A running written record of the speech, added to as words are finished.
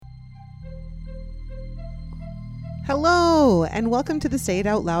Hello, and welcome to the Say It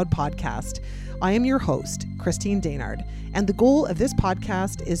Out Loud podcast. I am your host, Christine Daynard, and the goal of this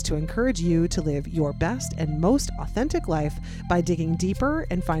podcast is to encourage you to live your best and most authentic life by digging deeper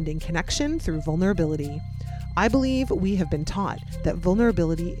and finding connection through vulnerability. I believe we have been taught that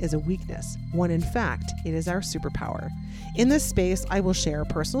vulnerability is a weakness, when in fact, it is our superpower. In this space, I will share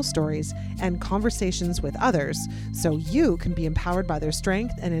personal stories and conversations with others so you can be empowered by their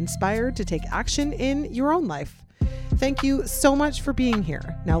strength and inspired to take action in your own life. Thank you so much for being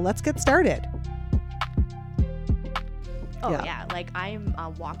here. Now let's get started. Oh yeah, like I'm a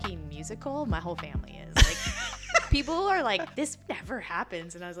walking musical. My whole family is like, people are like, this never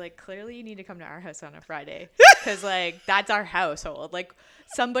happens, and I was like, clearly you need to come to our house on a Friday because like that's our household. Like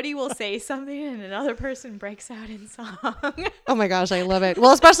somebody will say something and another person breaks out in song. Oh my gosh, I love it.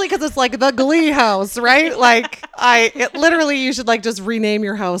 Well, especially because it's like the Glee house, right? Like literally, you should like just rename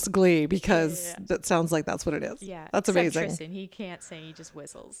your house Glee because that sounds like that's what it is. Yeah, that's amazing. Tristan, he can't sing; he just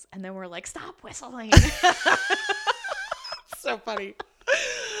whistles, and then we're like, stop whistling. So funny.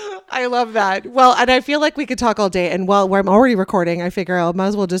 I love that. Well, and I feel like we could talk all day. And while I'm already recording, I figure I might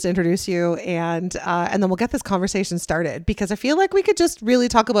as well just introduce you and then we'll get this conversation started because I feel like we could just really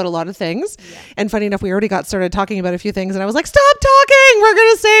talk about a lot of things. Yeah. And funny enough, we already got started talking about a few things and I was like, stop talking. We're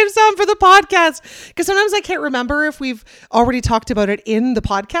going to save some for the podcast. Because sometimes I can't remember if we've already talked about it in the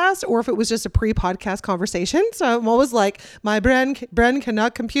podcast or if it was just a pre-podcast conversation. So I'm always like, my brain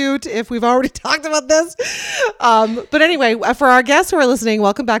cannot compute if we've already talked about this. But anyway, for our guests who are listening,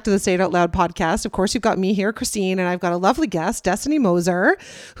 welcome back to the Say It Out Loud podcast. Of course, you've got me here, Christine, and I've got a lovely guest, Destiny Moser,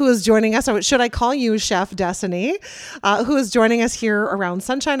 who is joining us. Should I call you Chef Destiny? Who is joining us here around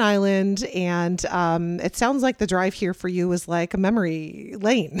Sunshine Island. And it sounds like the drive here for you is like a memory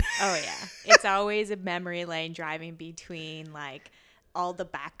lane. Oh, yeah. It's always a memory lane driving between like all the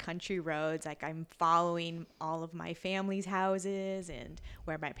backcountry roads. Like I'm following all of my family's houses and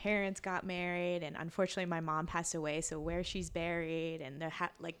where my parents got married. And unfortunately, my mom passed away. So where she's buried and the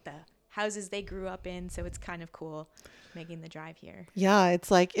houses they grew up in. So it's kind of cool making the drive here. Yeah, it's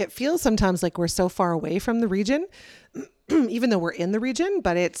like it feels sometimes like we're so far away from the region, even though we're in the region,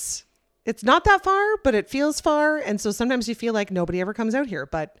 but it's not that far, but it feels far. And so sometimes you feel like nobody ever comes out here,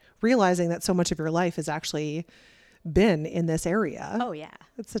 but realizing that so much of your life has actually been in this area. Oh yeah.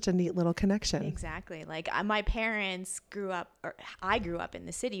 It's such a neat little connection. Exactly. Like my parents grew up, or I grew up in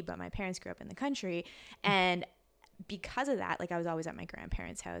the city, but my parents grew up in the country. And because of that, like I was always at my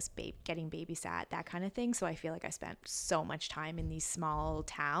grandparents' house, getting babysat, that kind of thing. So I feel like I spent so much time in these small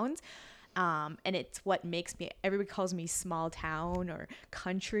towns. And it's what makes me, everybody calls me small town or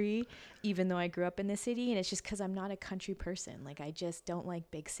country, even though I grew up in the city. And it's just because I'm not a country person. Like I just don't like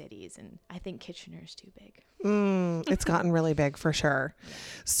big cities. And I think Kitchener's too big. It's gotten really big for sure.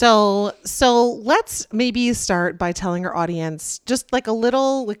 So let's maybe start by telling our audience just like a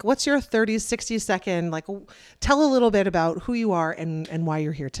little, like what's your 30, 60 second, like tell a little bit about who you are and why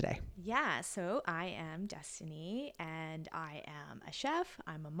you're here today. Yeah, so I am Destiny and I am a chef,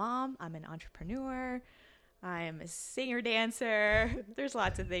 I'm a mom, I'm an entrepreneur, I'm a singer dancer. There's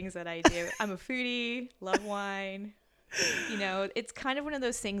lots of things that I do. I'm a foodie, love wine. You know, it's kind of one of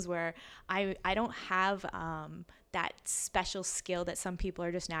those things where I don't have that special skill that some people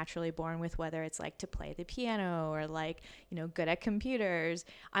are just naturally born with, whether it's like to play the piano or like, you know, good at computers.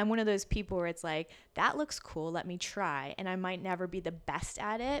 I'm one of those people where it's like, that looks cool, let me try. And I might never be the best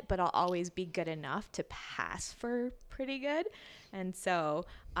at it, but I'll always be good enough to pass for pretty good. And so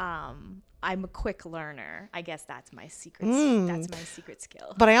I'm a quick learner. I guess that's my secret. That's my secret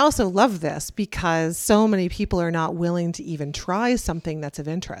skill. But I also love this because so many people are not willing to even try something that's of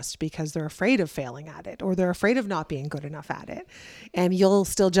interest because they're afraid of failing at it or they're afraid of not being good enough at it. And you'll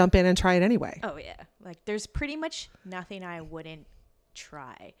still jump in and try it anyway. Oh yeah. Like there's pretty much nothing I wouldn't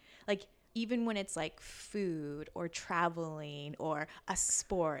try. Like even when it's like food or traveling or a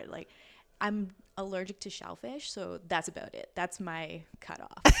sport, like I'm allergic to shellfish, so that's about it. That's my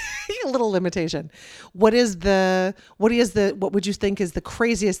cutoff. A little limitation. What would you think is the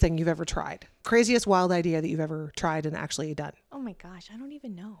craziest thing you've ever tried? Craziest wild idea that you've ever tried and actually done? Oh my gosh, I don't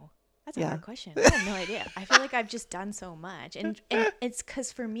even know. That's a hard question. I have no idea. I feel like I've just done so much. And it's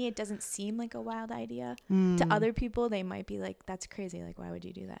because for me, it doesn't seem like a wild idea. To other people, they might be like, that's crazy. Like, why would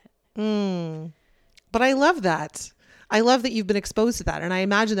you do that? But I love that. I love that you've been exposed to that. And I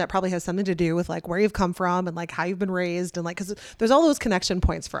imagine that probably has something to do with like where you've come from and like how you've been raised and like, cause there's all those connection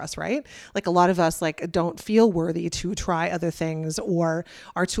points for us, right? Like a lot of us like don't feel worthy to try other things or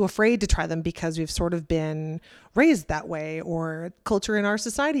are too afraid to try them because we've sort of been raised that way or culture in our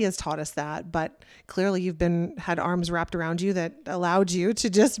society has taught us that. But clearly you've been had arms wrapped around you that allowed you to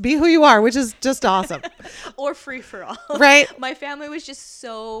just be who you are, which is just awesome. Or free for all. Right. My family was just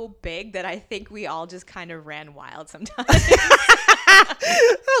so big that I think we all just kind of ran wild sometimes.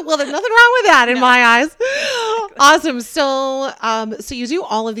 Well, there's nothing wrong with that in my eyes. Exactly. Awesome. So you do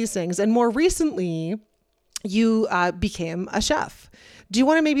all of these things, and more recently, you became a chef. Do you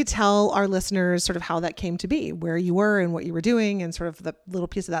want to maybe tell our listeners sort of how that came to be, where you were and what you were doing, and sort of the little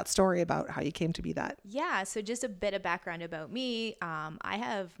piece of that story about how you came to be that? Yeah, so just a bit of background about me. I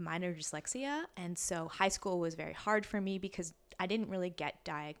have minor dyslexia, and so high school was very hard for me because I didn't really get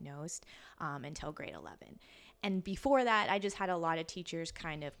diagnosed until grade 11. And before that, I just had a lot of teachers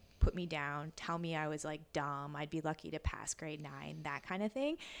kind of put me down, tell me I was like dumb, I'd be lucky to pass grade 9, that kind of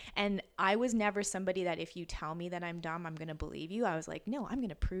thing. And I was never somebody that if you tell me that I'm dumb, I'm going to believe you. I was like, no, I'm going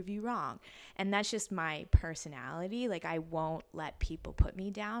to prove you wrong. And that's just my personality. Like I won't let people put me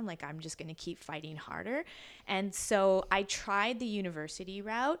down. Like I'm just going to keep fighting harder. And so I tried the university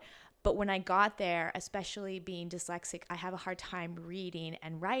route. But when I got there, especially being dyslexic, I have a hard time reading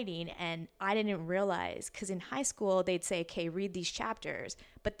and writing. And I didn't realize, because in high school, they'd say, okay, read these chapters.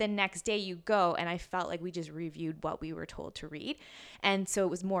 But the next day you go, and I felt like we just reviewed what we were told to read. And so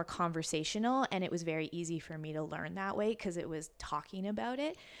it was more conversational, and it was very easy for me to learn that way because it was talking about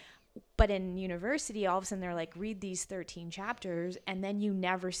it. But in university, all of a sudden they're like, read these 13 chapters, and then you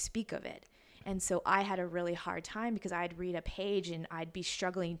never speak of it. And so I had a really hard time because I'd read a page and I'd be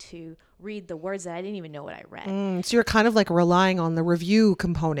struggling to read the words that I didn't even know what I read. So you're kind of like relying on the review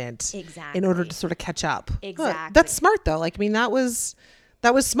component Exactly. in order to sort of catch up. Exactly. That's smart though. Like, I mean, that was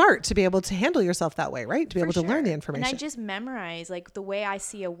smart to be able to handle yourself that way, right? To be able to learn the information. And I just memorize, like the way I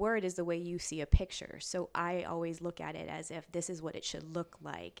see a word is the way you see a picture. So I always look at it as if this is what it should look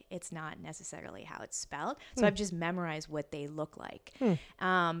like. It's not necessarily how it's spelled. So I've just memorized what they look like.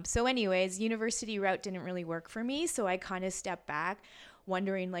 So anyways, university route didn't really work for me. So I kind of stepped back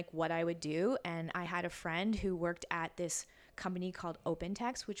wondering like what I would do. And I had a friend who worked at this company called Open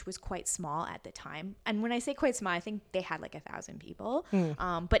Text, which was quite small at the time. And when I say quite small, I think they had like 1,000 people.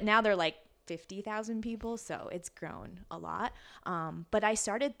 But now they're like 50,000 people. So it's grown a lot. But I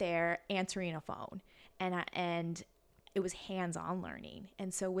started there answering a phone and it was hands-on learning.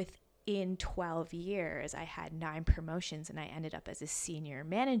 And so within 12 years, I had 9 promotions and I ended up as a senior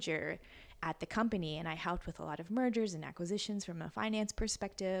manager at the company, and I helped with a lot of mergers and acquisitions from a finance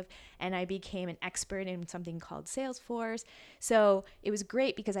perspective, and I became an expert in something called Salesforce. So it was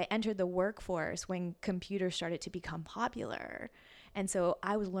great because I entered the workforce when computers started to become popular. And so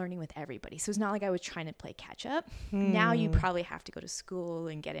I was learning with everybody. So it's not like I was trying to play catch up. Now you probably have to go to school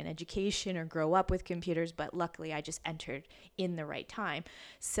and get an education or grow up with computers. But luckily, I just entered in the right time.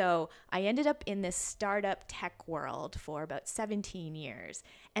 So I ended up in this startup tech world for about 17 years.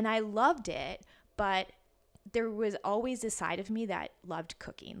 And I loved it. But there was always this side of me that loved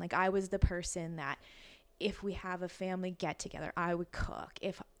cooking. Like I was the person that if we have a family get together, I would cook.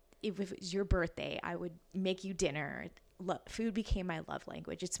 If it was your birthday, I would make you dinner. Food became my love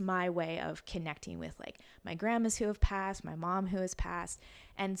language. It's my way of connecting with like my grandmas who have passed, my mom who has passed.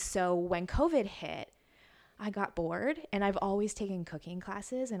 And so when COVID hit, I got bored and I've always taken cooking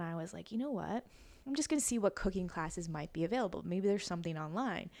classes. And I was like, you know what? I'm just going to see what cooking classes might be available. Maybe there's something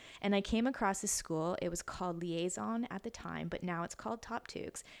online. And I came across this school. It was called Liaison at the time, but now it's called Top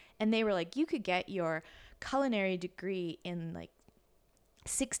Tukes. And they were like, you could get your culinary degree in like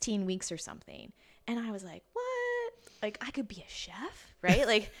 16 weeks or something. And I was like, what? Like I could be a chef, right?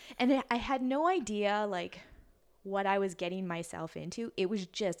 Like, and I had no idea like what I was getting myself into. It was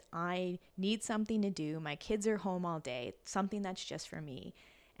just, I need something to do. My kids are home all day, something that's just for me.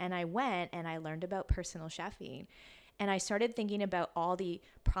 And I went and I learned about personal chefing. And I started thinking about all the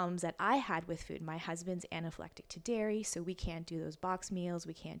problems that I had with food. My husband's anaphylactic to dairy, so we can't do those box meals.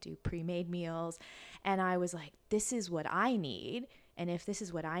 We can't do pre-made meals. And I was like, this is what I need. And if this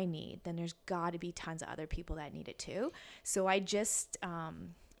is what I need, then there's got to be tons of other people that need it too. So I just,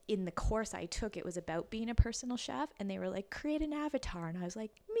 in the course I took, it was about being a personal chef. And they were like, create an avatar. And I was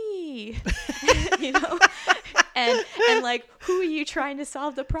like, me, you know? And like, who are you trying to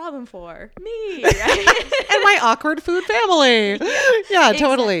solve the problem for? Me, right? And my awkward food family. Yeah,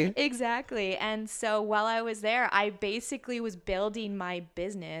 totally. Exactly. And so while I was there, I basically was building my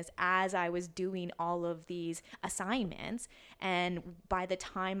business as I was doing all of these assignments. And by the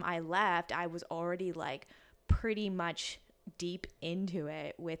time I left, I was already like pretty much deep into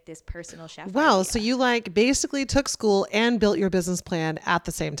it with this personal chef Wow. idea. So you like basically took school and built your business plan at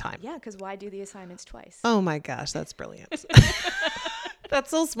the same time. Yeah, because why do the assignments twice? Oh my gosh, that's brilliant. That's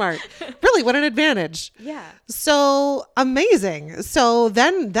so smart. Really, what an advantage. Yeah. So amazing. So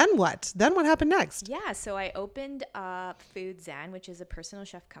then what? Then what happened next? Yeah, so I opened up Food Zen, which is a personal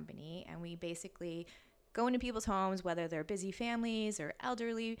chef company, and we basically go into people's homes, whether they're busy families or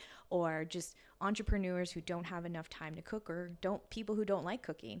elderly or just entrepreneurs who don't have enough time to cook or people who don't like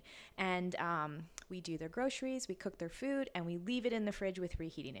cooking. And we do their groceries, we cook their food, and we leave it in the fridge with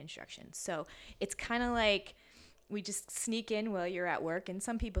reheating instructions. So it's kind of like we just sneak in while you're at work, and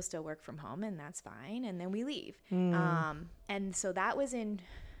some people still work from home, and that's fine, and then we leave. And so that was in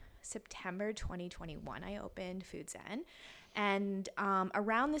September 2021. I opened Food Zen. And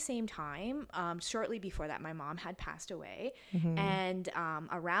around the same time, shortly before that, my mom had passed away. And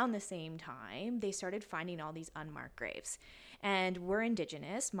around the same time, they started finding all these unmarked graves. And we're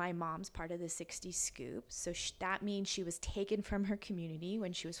Indigenous. My mom's part of the 60 Scoop. So that means she was taken from her community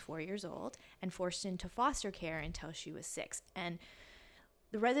when she was 4 years old and forced into foster care until she was 6. And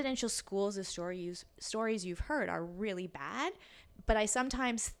the residential schools, the stories you've heard are really bad. But I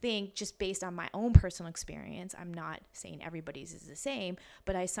sometimes think, just based on my own personal experience, I'm not saying everybody's is the same,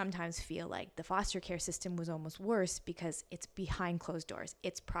 but I sometimes feel like the foster care system was almost worse because it's behind closed doors.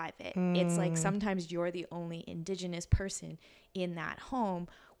 It's private. It's like sometimes you're the only Indigenous person in that home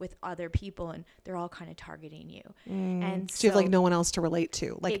with other people, and they're all kind of targeting you. And So you have like no one else to relate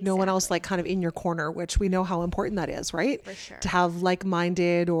to, like no one else like kind of in your corner, which we know how important that is, right? For sure. To have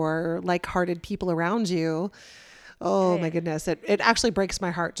like-minded or like-hearted people around you. Oh my goodness. It actually breaks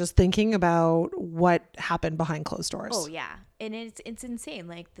my heart just thinking about what happened behind closed doors. Oh yeah. And it's insane.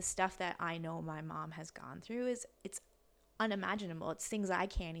 Like the stuff that I know my mom has gone through it's unimaginable. It's things I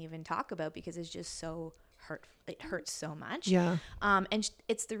can't even talk about because it's just so it hurts so much. Yeah. And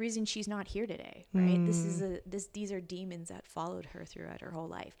it's the reason she's not here today, right? These are demons that followed her throughout her whole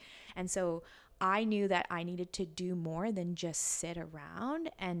life. And so I knew that I needed to do more than just sit around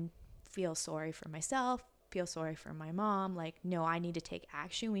and feel sorry for myself, feel sorry for my mom. Like, no, I need to take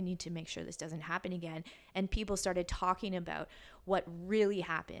action. We need to make sure this doesn't happen again. And people started talking about what really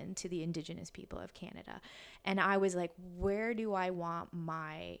happened to the Indigenous people of Canada. And I was like, where do I want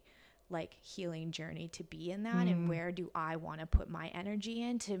my like healing journey to be in that? And where do I want to put my energy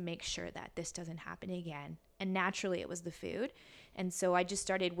in to make sure that this doesn't happen again? And naturally it was the food. And so I just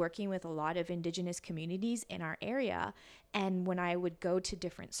started working with a lot of Indigenous communities in our area. And when I would go to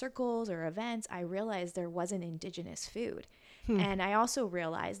different circles or events, I realized there wasn't Indigenous food. And I also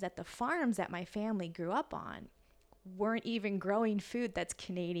realized that the farms that my family grew up on weren't even growing food that's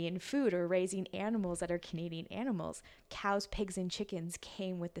Canadian food or raising animals that are Canadian animals. Cows, pigs, and chickens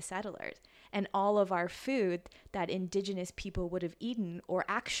came with the settlers. And all of our food that Indigenous people would have eaten, or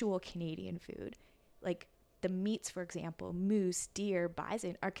actual Canadian food, like the meats, for example, moose, deer,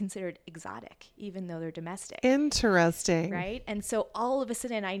 bison, are considered exotic, even though they're domestic. Interesting. Right? And so all of a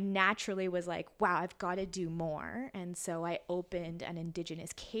sudden, I naturally was like, wow, I've got to do more. And so I opened an Indigenous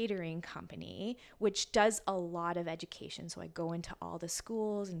catering company, which does a lot of education. So I go into all the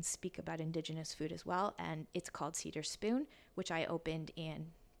schools and speak about Indigenous food as well. And it's called Cedar Spoon, which I opened in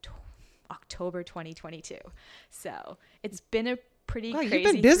October 2022. So it's been a pretty crazy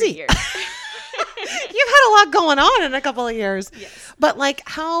you've been busy. 3 years. You've had a lot going on in a couple of years. Yes. But like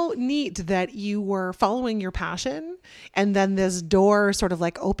how neat that you were following your passion and then this door sort of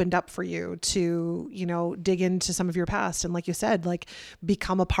like opened up for you to, you know, dig into some of your past and like you said, like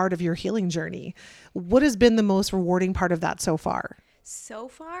become a part of your healing journey. What has been the most rewarding part of that so far? So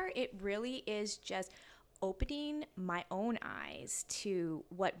far, it really is just opening my own eyes to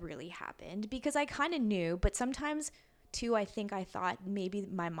what really happened, because I kind of knew, but sometimes too, I think I thought maybe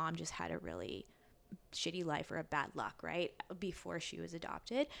my mom just had a really shitty life or a bad luck, right? Before she was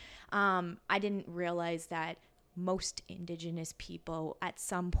adopted. I didn't realize that most Indigenous people at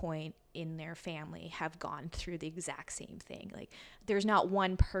some point in their family have gone through the exact same thing. Like there's not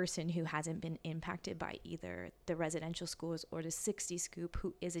one person who hasn't been impacted by either the residential schools or the 60 Scoop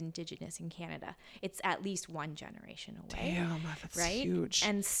who is Indigenous in Canada. It's at least one generation away. Damn, that's right? huge.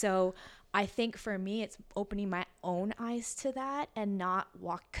 And so I think for me, it's opening my own eyes to that and not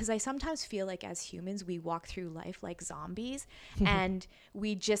walk, because I sometimes feel like as humans, we walk through life like zombies and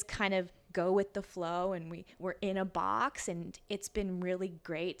we just kind of go with the flow and we're in a box. And it's been really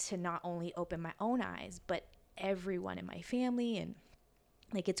great to not only open my own eyes, but everyone in my family. And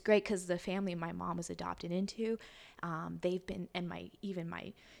like, it's great because the family my mom was adopted into, they've been, and even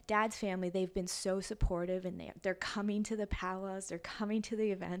my dad's family, they've been so supportive, and they're coming to the powwows, they're coming to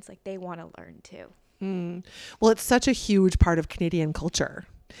the events, like they want to learn too. Well, it's such a huge part of Canadian culture,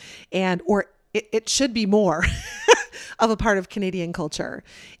 and or it should be more of a part of Canadian culture.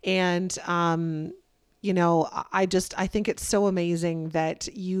 And I think it's so amazing that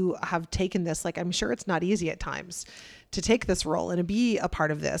you have taken this. Like, I'm sure it's not easy at times to take this role and to be a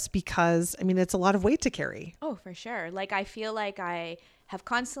part of this, because I mean, it's a lot of weight to carry. Oh, for sure. Like, I feel like I have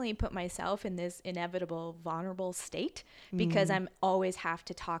constantly put myself in this inevitable vulnerable state because I'm always have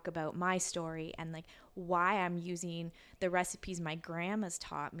to talk about my story and like why I'm using the recipes my grandma's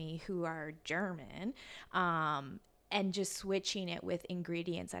taught me, who are German, and just switching it with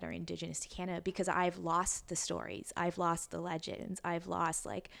ingredients that are indigenous to Canada, because I've lost the stories, I've lost the legends, I've lost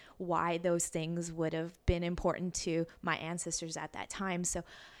like why those things would have been important to my ancestors at that time. So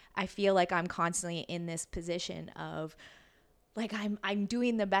I feel like I'm constantly in this position of like I'm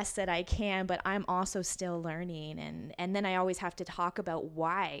doing the best that I can, but I'm also still learning, and then I always have to talk about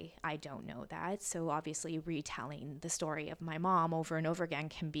why I don't know that. So obviously retelling the story of my mom over and over again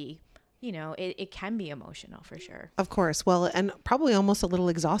can be, it can be emotional for sure. Of course. Well, and probably almost a little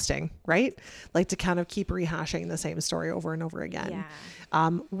exhausting, right? Like to kind of keep rehashing the same story over and over again. Yeah.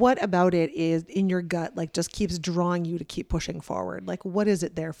 What about it is in your gut, like just keeps drawing you to keep pushing forward? Like, what is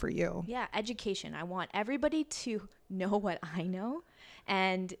it there for you? Yeah, education. I want everybody to know what I know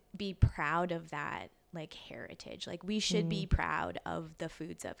and be proud of that, like heritage. Like, we should be proud of the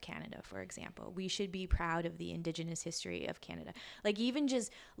foods of Canada, for example. We should be proud of the indigenous history of Canada. Like, even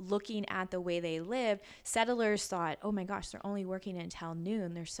just looking at the way they lived, settlers thought, oh my gosh, they're only working until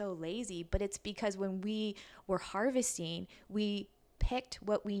noon, they're so lazy. But it's because when we were harvesting, we picked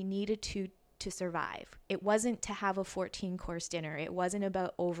what we needed to survive. It wasn't to have a 14-course dinner. It wasn't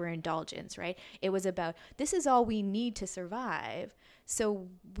about overindulgence, right? It was about, this is all we need to survive. So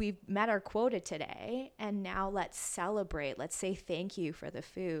we've met our quota today, and now let's celebrate. Let's say thank you for the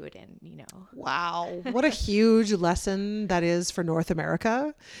food. And Wow, what a huge lesson that is for North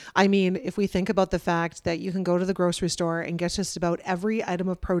America. I mean, if we think about the fact that you can go to the grocery store and get just about every item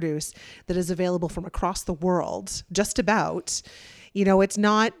of produce that is available from across the world, just about, it's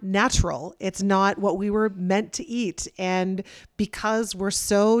not natural. It's not what we were meant to eat. And because we're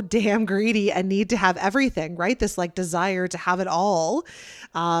so damn greedy and need to have everything, right? This like desire to have it all.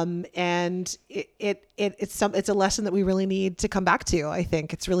 And it's a lesson that we really need to come back to. I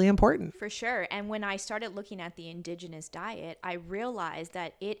think it's really important. For sure. And when I started looking at the indigenous diet, I realized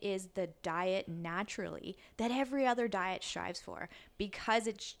that it is the diet naturally that every other diet strives for, because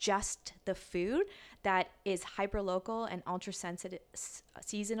it's just the food that is hyperlocal and ultra sensitive,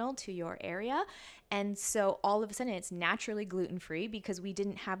 seasonal to your area. And so all of a sudden it's naturally gluten-free because we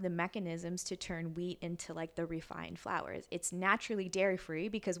didn't have the mechanisms to turn wheat into like the refined flours. It's naturally dairy-free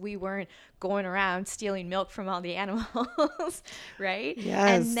because we weren't going around stealing milk from all the animals, right? Yes.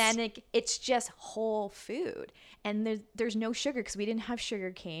 And then it's just whole food. And there's no sugar because we didn't have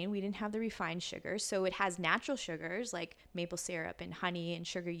sugar cane. We didn't have the refined sugar. So it has natural sugars like maple syrup and honey and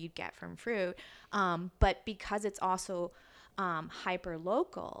sugar you'd get from fruit. But because it's also hyper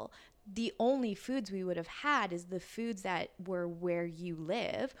local, the only foods we would have had is the foods that were where you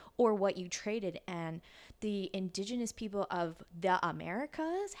live or what you traded. And the indigenous people of the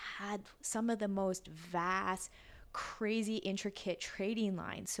Americas had some of the most vast, crazy, intricate trading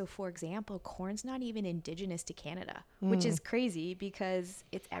lines. So for example, corn's not even indigenous to Canada, which is crazy because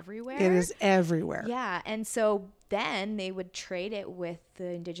it's everywhere. It is everywhere. Yeah. And so then they would trade it with the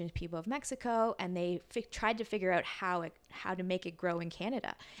indigenous people of Mexico, and they tried to figure out how to make it grow in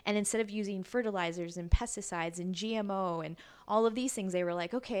Canada. And instead of using fertilizers and pesticides and GMO and all of these things, they were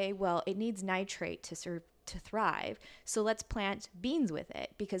like, okay, well, it needs nitrate to thrive. So let's plant beans with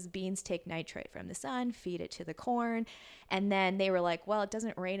it, because beans take nitrate from the sun, feed it to the corn. And then they were like, well, it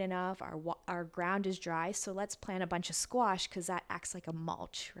doesn't rain enough. Our ground is dry. So let's plant a bunch of squash because that acts like a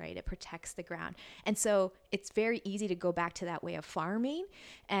mulch, right? It protects the ground. And so it's very easy to go back to that way of farming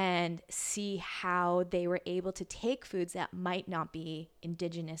and see how they were able to take foods that might not be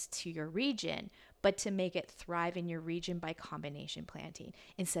indigenous to your region, but to make it thrive in your region by combination planting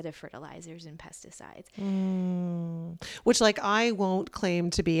instead of fertilizers and pesticides. Which, like, I won't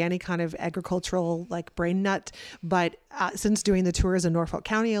claim to be any kind of agricultural like brain nut, but since doing the tours in Norfolk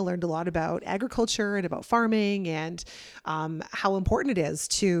County, I learned a lot about agriculture and about farming, and how important it is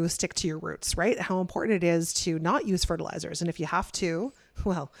to stick to your roots, right? How important it is to not use fertilizers. And if you have to,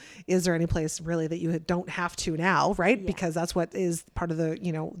 well, is there any place really that you don't have to now, right? Yeah. Because that's what is part of the,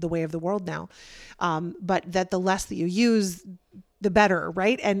 the way of the world now. But that the less that you use, the better,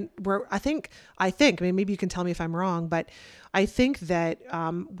 right? And I think, I mean, maybe you can tell me if I'm wrong, but I think that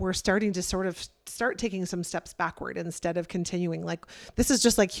we're starting to sort of start taking some steps backward instead of continuing. Like, this is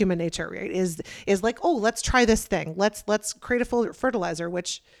just like human nature, right? Is like, oh, let's try this thing. Let's create a fertilizer,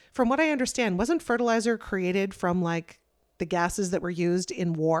 which from what I understand, wasn't fertilizer created from like the gases that were used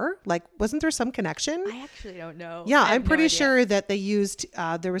in war? Like, wasn't there some connection? I actually don't know. Yeah, I have I'm no pretty idea. sure that they used,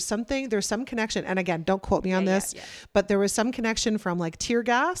 there's some connection. And again, don't quote me on this, Yeah. but there was some connection from like tear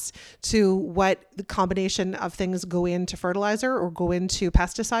gas to what the combination of things go into fertilizer or go into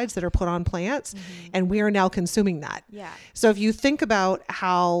pesticides that are put on plants. And we are now consuming that. Yeah. So if you think about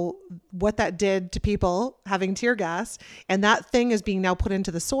what that did to people having tear gas, and that thing is being now put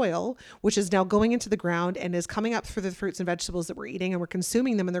into the soil, which is now going into the ground and is coming up through the fruits and vegetables that we're eating, and we're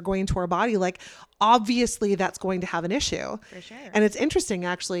consuming them and they're going into our body, like obviously that's going to have an issue. For sure. And it's interesting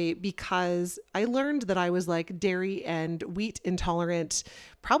actually, because I learned that I was like dairy and wheat intolerant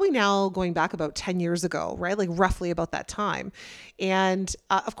probably now going back about 10 years ago, right? Like roughly about that time. And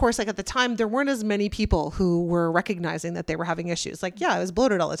of course, like at the time, there weren't as many people who were recognizing that they were having issues. Like, yeah, I was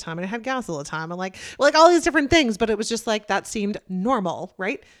bloated all the time and I had gas all the time and like all these different things, but it was just like, that seemed normal,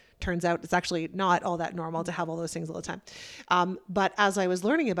 right? Turns out it's actually not all that normal to have all those things all the time. But as I was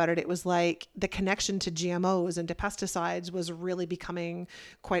learning about it, it was like the connection to GMOs and to pesticides was really becoming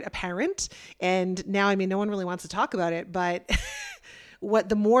quite apparent. And now, I mean, no one really wants to talk about it, but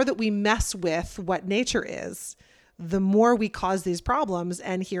the more that we mess with what nature is, the more we cause these problems.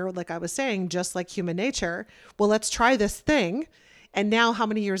 And here, like I was saying, just like human nature, well, let's try this thing. And now how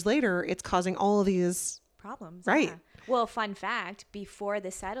many years later, it's causing all of these Problems. Right. Yeah. Well, fun fact, before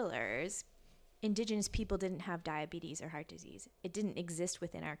the settlers, indigenous people didn't have diabetes or heart disease. It didn't exist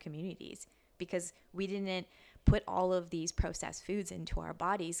within our communities because we didn't put all of these processed foods into our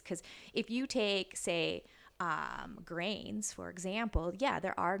bodies. Because if you take, say, grains, for example, yeah,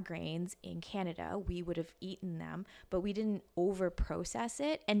 there are grains in Canada. We would have eaten them, but we didn't over process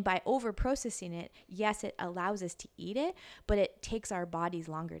it. And by over processing it, yes, it allows us to eat it, but it takes our bodies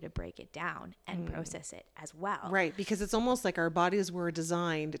longer to break it down and process it as well. Right, because it's almost like our bodies were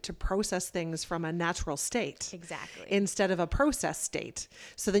designed to process things from a natural state. Exactly. Instead of a processed state.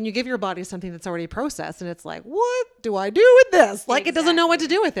 So then you give your body something that's already processed and it's like, what do I do with this? Like It doesn't know what to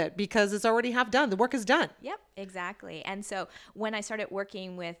do with it because it's already half done. The work is done. Yep, exactly. And so when I started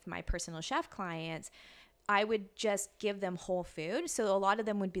working with my personal chef clients, I would just give them whole food. So a lot of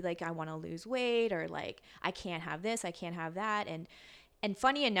them would be like, I want to lose weight, or like, I can't have this, I can't have that. And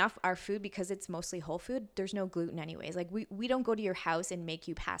funny enough, our food, because it's mostly whole food, there's no gluten anyways. Like we don't go to your house and make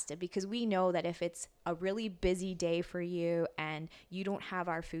you pasta because we know that if it's a really busy day for you and you don't have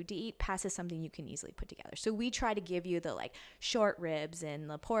our food to eat, pasta is something you can easily put together. So we try to give you the like short ribs and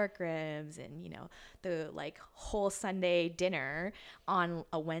the pork ribs and, you know, the like whole Sunday dinner on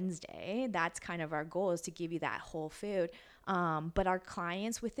a Wednesday. That's kind of our goal, is to give you that whole food. But our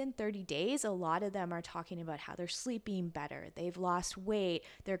clients, within 30 days, a lot of them are talking about how they're sleeping better. They've lost weight.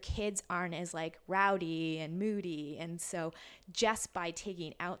 Their kids aren't as like rowdy and moody. And so just by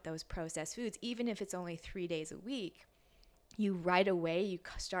taking out those processed foods, even if it's only 3 days a week, you right away, you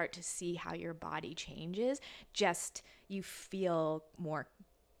start to see how your body changes. Just you feel more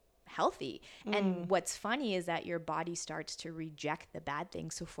healthy. And what's funny is that your body starts to reject the bad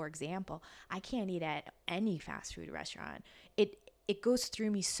things. So for example, I can't eat at any fast food restaurant. It goes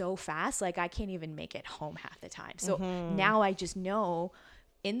through me so fast, like I can't even make it home half the time. So now I just know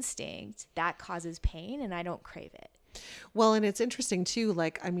instinct that causes pain and I don't crave it. Well, and it's interesting too,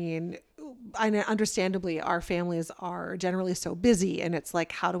 like, I mean, understandably, our families are generally so busy, and it's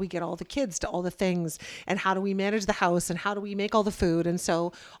like, how do we get all the kids to all the things, and how do we manage the house, and how do we make all the food? And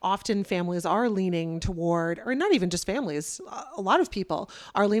so often families are leaning toward, or not even just families, a lot of people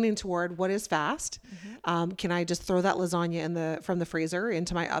are leaning toward what is fast. Can I just throw that lasagna from the freezer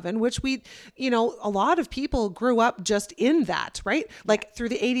into my oven? Which a lot of people grew up just in that, right? Like through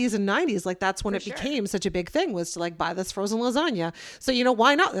the 80s and 90s, like that's when it became such a big thing, was to like buy this frozen lasagna. So,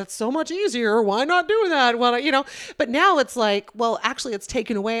 why not? That's so much easier. Why not do that? Well, but now it's like, well, actually it's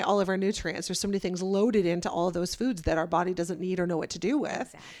taken away all of our nutrients. There's so many things loaded into all of those foods that our body doesn't need or know what to do with.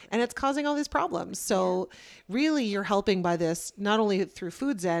 Exactly. And it's causing all these problems. So really you're helping by this, not only through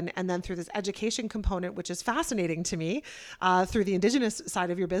Food Zen and then through this education component, which is fascinating to me, through the Indigenous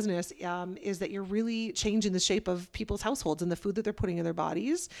side of your business, is that you're really changing the shape of people's households and the food that they're putting in their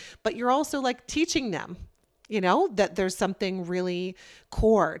bodies, but you're also like teaching them, that there's something really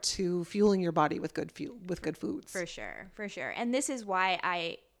core to fueling your body with good foods. For sure. And this is why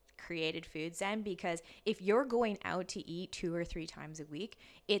I created Food Zen, because if you're going out to eat 2 or 3 times a week,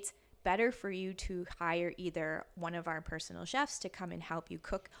 it's better for you to hire either one of our personal chefs to come and help you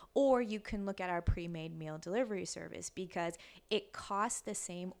cook, or you can look at our pre-made meal delivery service, because it costs the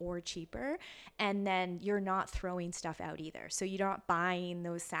same or cheaper, and then you're not throwing stuff out either. So you're not buying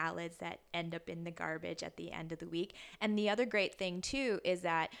those salads that end up in the garbage at the end of the week. And the other great thing too is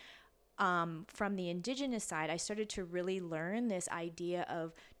that from the indigenous side, I started to really learn this idea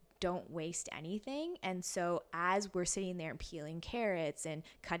of don't waste anything. And so as we're sitting there peeling carrots and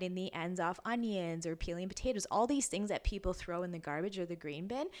cutting the ends off onions or peeling potatoes, all these things that people throw in the garbage or the green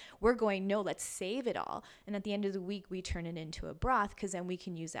bin, we're going, no, let's save it all. And at the end of the week, we turn it into a broth, because then we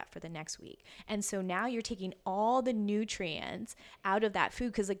can use that for the next week. And so now you're taking all the nutrients out of that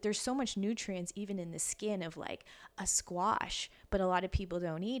food, because like there's so much nutrients even in the skin of like a squash, but a lot of people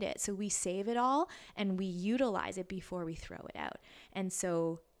don't eat it. So we save it all and we utilize it before we throw it out. And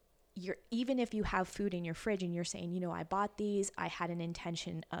so even if you have food in your fridge and you're saying, you know, I bought these, I had an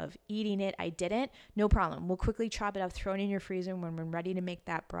intention of eating it, I didn't, no problem. We'll quickly chop it up, throw it in your freezer, and when we're ready to make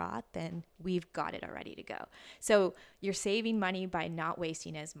that broth, then we've got it all ready to go. So you're saving money by not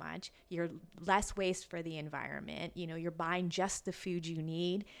wasting as much. You're less waste for the environment. You know, you're buying just the food you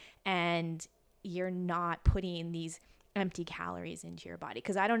need, and you're not putting these empty calories into your body.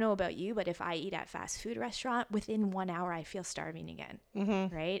 Because I don't know about you, but if I eat at fast food restaurant, within 1 hour I feel starving again.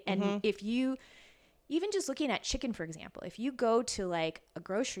 Right. And if you even just looking at chicken, for example, if you go to like a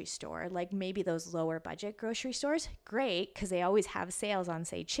grocery store, like maybe those lower budget grocery stores, great, because they always have sales on,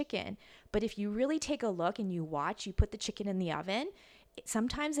 say, chicken. But if you really take a look and you watch, you put the chicken in the oven,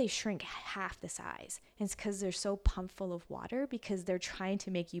 sometimes they shrink half the size. And it's because they're so pumped full of water, because they're trying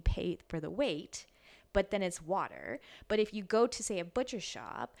to make you pay for the weight, but then it's water. But if you go to, say, a butcher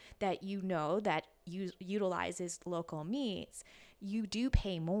shop that you know that utilizes local meats, you do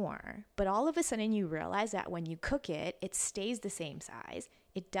pay more. But all of a sudden you realize that when you cook it, it stays the same size.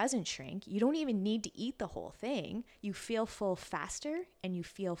 It doesn't shrink. You don't even need to eat the whole thing. You feel full faster and you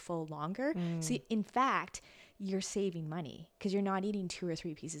feel full longer. So in fact, you're saving money, because you're not eating 2 or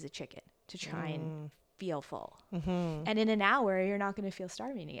 3 pieces of chicken to try and feel full. And in an hour, you're not going to feel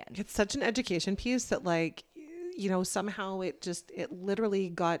starving again. It's such an education piece that, like, you know, somehow it literally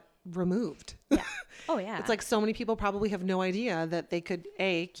got removed. Yeah. Oh, yeah. It's like so many people probably have no idea that they could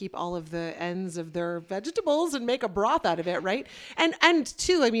keep all of the ends of their vegetables and make a broth out of it, right? And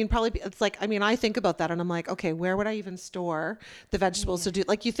two, I mean, probably it's like, I mean, I think about that and I'm like, okay, where would I even store the vegetables to do?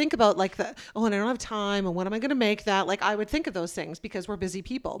 Like you think about like and I don't have time, and when am I going to make that? Like I would think of those things because we're busy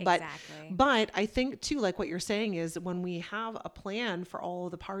people. Exactly. But I think too, like what you're saying is when we have a plan for all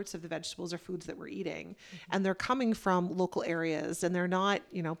of the parts of the vegetables or foods that we're eating, and they're coming from local areas and they're not,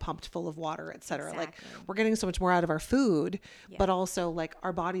 you know, pumped full of water, et cetera. Like we're getting so much more out of our food, but also like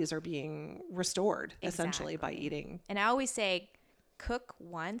our bodies are being restored essentially by eating. And I always say cook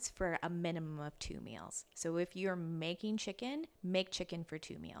once for a minimum of 2 meals. So if you're making chicken, make chicken for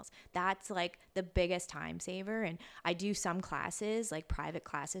 2 meals. That's like the biggest time saver. And I do some classes, like private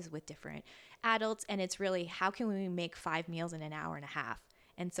classes with different adults, and it's really how can we make 5 meals in an hour and a half?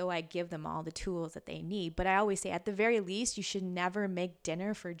 And so I give them all the tools that they need. But I always say, at the very least, you should never make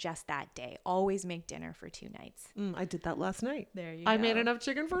dinner for just that day. Always make dinner for 2 nights. I did that last night. There you go. I made enough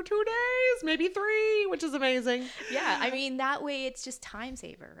chicken for 2 days, maybe 3, which is amazing. Yeah, I mean, that way it's just time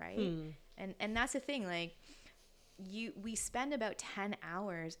saver, right? And that's the thing. Like, we spend about 10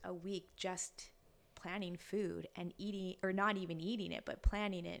 hours a week just planning food and eating, or not even eating it, but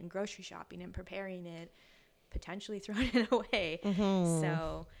planning it and grocery shopping and preparing it, potentially throwing it away.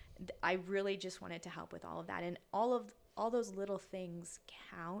 So I really just wanted to help with all of that, and all those little things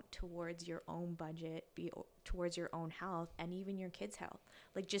count towards your own budget, towards your own health, and even your kids' health.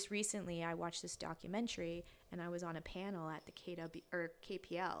 Like just recently I watched this documentary and I was on a panel at the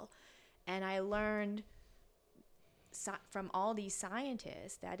KPL, and I learned from all these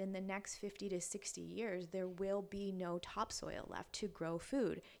scientists that in the next 50 to 60 years, there will be no topsoil left to grow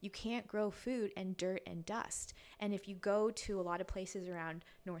food. You can't grow food in dirt and dust. And if you go to a lot of places around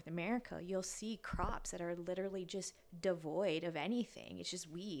North America, you'll see crops that are literally just devoid of anything. It's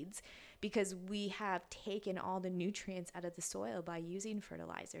just weeds, because we have taken all the nutrients out of the soil by using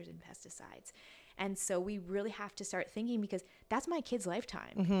fertilizers and pesticides. And so we really have to start thinking, because that's my kid's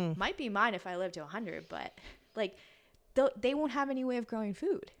lifetime. Might be mine if I live to 100, but like, they won't have any way of growing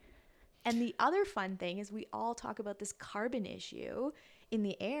food. And the other fun thing is we all talk about this carbon issue in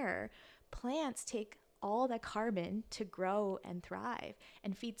the air. Plants take all that carbon to grow and thrive,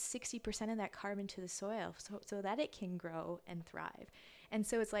 and feed 60% of that carbon to the soil so that it can grow and thrive. And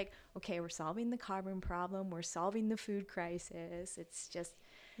so it's like, okay, we're solving the carbon problem, we're solving the food crisis. It's just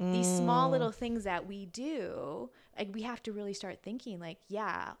these small little things that we do. Like, we have to really start thinking like,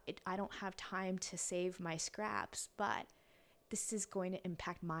 yeah, I don't have time to save my scraps, but this is going to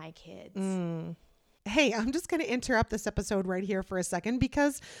impact my kids. Hey, I'm just going to interrupt this episode right here for a second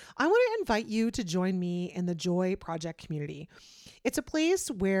because I want to invite you to join me in the Joy Project community. It's a place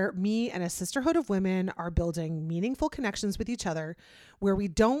where me and a sisterhood of women are building meaningful connections with each other, where we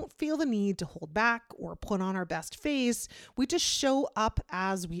don't feel the need to hold back or put on our best face. We just show up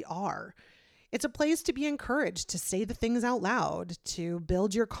as we are. It's a place to be encouraged to say the things out loud, to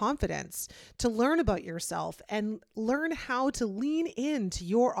build your confidence, to learn about yourself, and learn how to lean into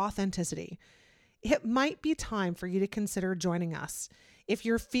your authenticity. It might be time for you to consider joining us. If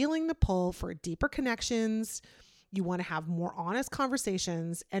you're feeling the pull for deeper connections, you want to have more honest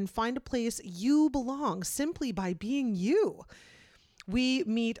conversations, and find a place you belong simply by being you. We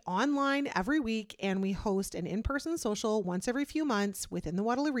meet online every week, and we host an in-person social once every few months within the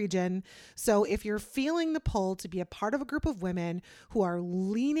Waterloo region. So if you're feeling the pull to be a part of a group of women who are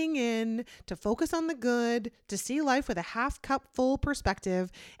leaning in to focus on the good, to see life with a half cup full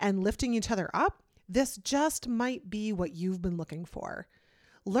perspective and lifting each other up, this just might be what you've been looking for.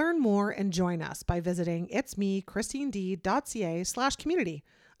 Learn more and join us by visiting itsmechristined.ca/community.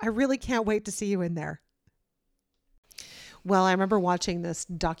 I really can't wait to see you in there. Well, I remember watching this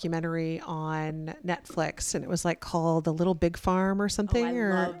documentary on Netflix, and it was like called The Little Big Farm or something. I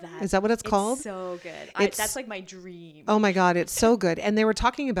love that. Is that what it's called? It's so good. That's like my dream. Oh my God, it's so good. And they were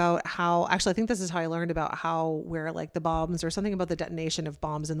talking about how, actually, I think this is how I learned about how, where like the bombs or something about the detonation of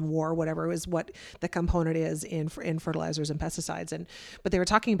bombs in the war, whatever, is what the component is in fertilizers and pesticides. But they were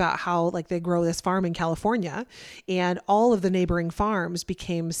talking about how like they grow this farm in California, and all of the neighboring farms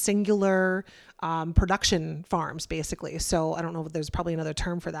became singular production farms, basically. So I don't know if there's probably another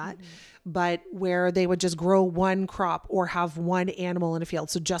term for that, but where they would just grow one crop or have one animal in a field.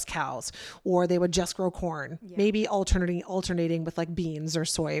 So just cows, or they would just grow corn, maybe alternating with like beans or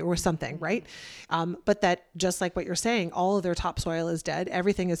soy or something. Right. But that, just like what you're saying, all of their topsoil is dead.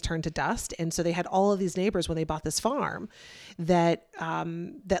 Everything is turned to dust. And so they had all of these neighbors when they bought this farm that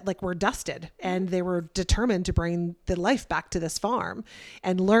like were dusted, and they were determined to bring the life back to this farm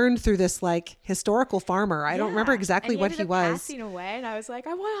and learn through this like historical farmer. I don't remember exactly what he was. Passing away, and I was like,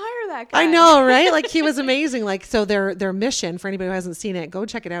 I want to hire that guy. I know, right? Like, he was amazing. Like, so their mission, for anybody who hasn't seen it, go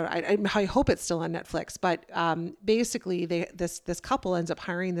check it out. I hope it's still on Netflix. But basically, this couple ends up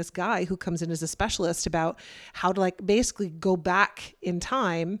hiring this guy who comes in as a specialist about how to like basically go back in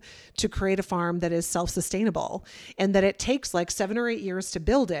time to create a farm that is self-sustainable, and that it takes like 7 or 8 years to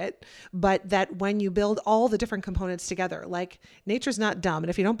build it. But that when you build all the different components together, like, nature's not dumb. And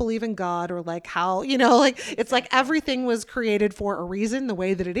if you don't believe in God, or like how, like it's like everything was created for a reason the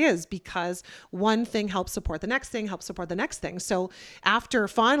way that it is, because one thing helps support the next thing, helps support the next thing. So after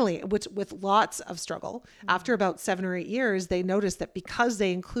finally, with lots of struggle, after about 7 or 8 years, they noticed that because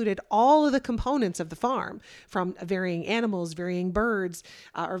they included all of the components of the farm, from varying animals, varying birds,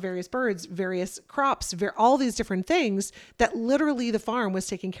 or various birds, various crops, all these different things, that literally the farm was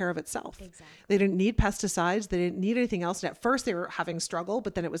taking care of itself. Exactly. They didn't need pesticides. They didn't need anything else. And at first they were having struggle,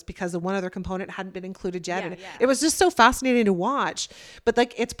 but then it was because the one other component hadn't been included yet. It was just so fascinating to watch. But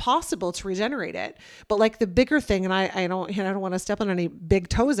like, it's possible to regenerate it. But like the bigger thing, and I don't want to step on any big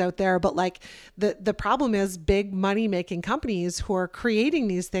toes out there, but like the problem is big money making companies who are creating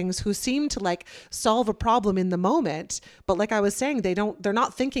these things, who seem to like solve a problem in the moment. But like I was saying, they're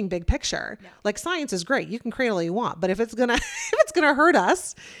not thinking big picture. No. Like, science is great. You can create all you want, but if it's gonna hurt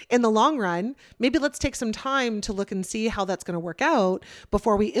us in the long run, maybe let's take some time to look and see how that's going to work out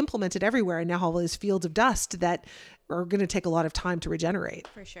before we implement it everywhere. And now all these fields of dust that are going to take a lot of time to regenerate.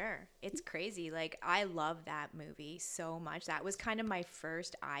 For sure. It's crazy. Like, I love that movie so much. That was kind of my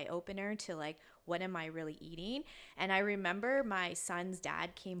first eye opener to like, what am I really eating? And I remember my son's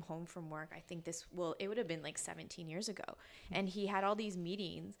dad came home from work. I think it would have been like 17 years ago. And he had all these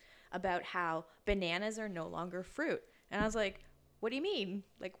meetings about how bananas are no longer fruit. And I was like, what do you mean?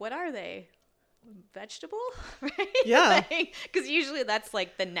 Like, what are they? Vegetable? Right? Yeah. Because usually that's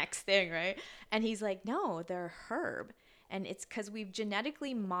like the next thing, right? And he's like, no, they're herb. And it's because we've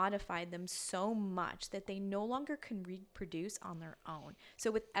genetically modified them so much that they no longer can reproduce on their own.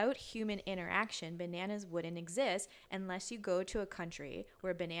 So without human interaction, bananas wouldn't exist unless you go to a country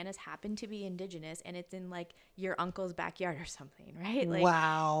where bananas happen to be indigenous and it's in like your uncle's backyard or something, right? Like,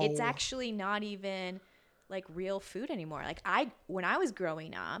 wow. It's actually not even like real food anymore. Like, when I was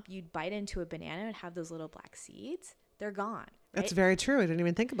growing up, you'd bite into a banana and have those little black seeds. They're gone. That's right? very true. I didn't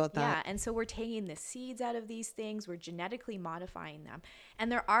even think about that. Yeah, and so we're taking the seeds out of these things, we're genetically modifying them.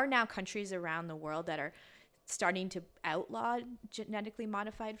 And there are now countries around the world that are starting to outlaw genetically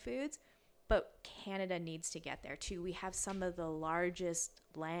modified foods, but Canada needs to get there too. We have some of the largest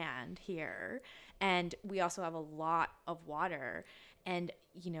land here, and we also have a lot of water. And,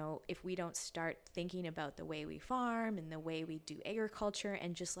 if we don't start thinking about the way we farm and the way we do agriculture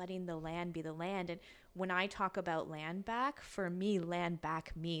and just letting the land be the land. And when I talk about land back, for me, land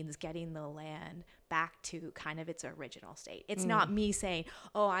back means getting the land back to kind of its original state. It's not me saying,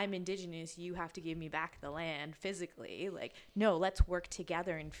 oh, I'm indigenous, you have to give me back the land physically. Like, no, let's work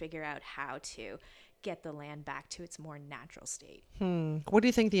together and figure out how to get the land back to its more natural state. What do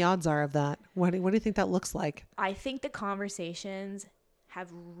you think the odds are of that? What do you think that looks like? I think the conversations have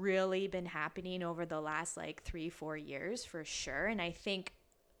really been happening over the last like 3-4 years for sure. And I think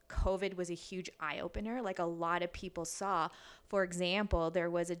COVID was a huge eye opener. Like a lot of people saw, for example, there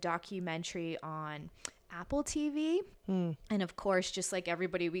was a documentary on Apple TV. And of course, just like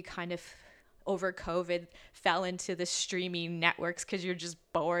everybody, we kind of over COVID fell into the streaming networks because you're just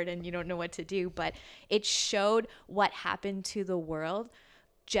bored and you don't know what to do. But it showed what happened to the world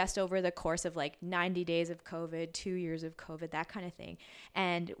just over the course of like 90 days of COVID, 2 years of COVID, that kind of thing.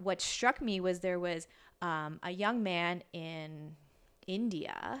 And what struck me was there was a young man in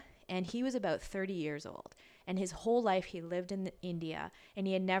India, and he was about 30 years old. And his whole life he lived in India, and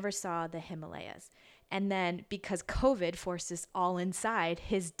he had never saw the Himalayas. And then because COVID forced us all inside,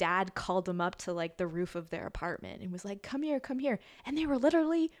 his dad called him up to like the roof of their apartment and was like, come here, come here. And they were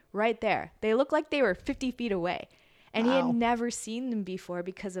literally right there. They looked like they were 50 feet away. And he had never seen them before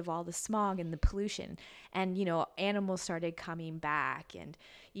because of all the smog and the pollution. And, animals started coming back and,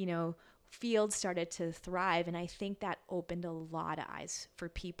 fields started to thrive. And I think that opened a lot of eyes for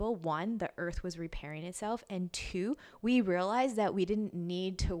people. One, the earth was repairing itself. And two, we realized that we didn't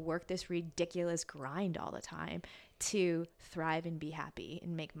need to work this ridiculous grind all the time to thrive and be happy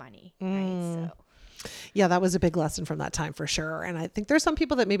and make money. Right. So. Yeah, that was a big lesson from that time for sure. And I think there's some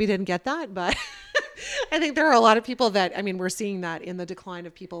people that maybe didn't get that, but I think there are a lot of people that, we're seeing that in the decline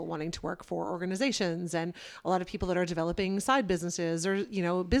of people wanting to work for organizations and a lot of people that are developing side businesses or,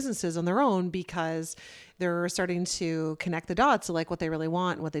 businesses on their own because they're starting to connect the dots to like what they really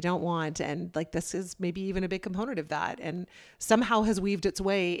want and what they don't want. And like, this is maybe even a big component of that and somehow has weaved its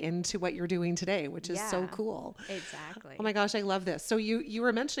way into what you're doing today, which is so cool. Exactly. Oh my gosh, I love this. So you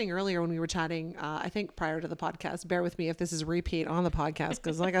were mentioning earlier when we were chatting, I think prior to the podcast, bear with me if this is a repeat on the podcast,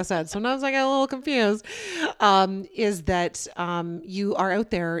 because like I said, sometimes I get a little confused, is that you are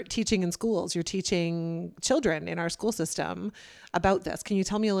out there teaching in schools. You're teaching children in our school system about this. Can you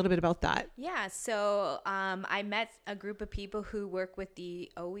tell me a little bit about that? Yeah, so I met a group of people who work with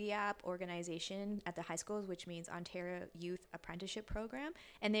the OEAP organization at the high schools, which means Ontario Youth Apprenticeship Program.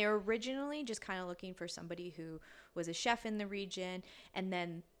 And they were originally just kind of looking for somebody who was a chef in the region, and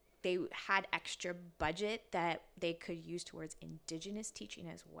then they had extra budget that they could use towards Indigenous teaching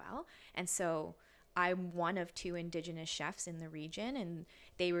as well. And so I'm one of 2 Indigenous chefs in the region, and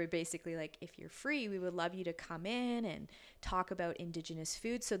they were basically like, if you're free, we would love you to come in and talk about Indigenous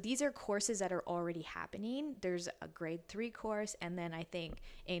food. So these are courses that are already happening. There's a grade 3 course, and then I think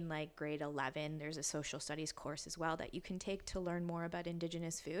in like grade 11, there's a social studies course as well that you can take to learn more about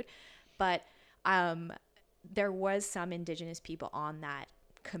Indigenous food. But there was some Indigenous people on that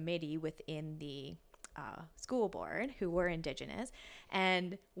committee within the school board who were Indigenous.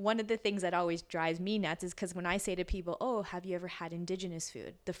 And one of the things that always drives me nuts is because when I say to people, oh, have you ever had Indigenous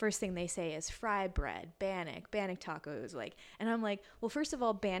food? The first thing they say is fry bread, bannock tacos. And I'm like, well, first of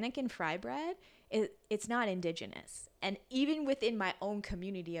all, bannock and fry bread, it's not Indigenous. And even within my own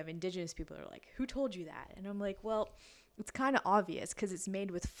community of Indigenous people are like, who told you that? And I'm like, well, it's kind of obvious because it's made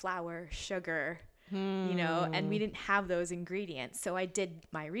with flour, sugar, and we didn't have those ingredients. So I did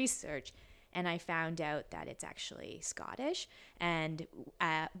my research and I found out that it's actually Scottish. And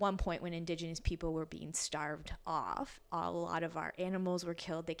at one point when Indigenous people were being starved off, a lot of our animals were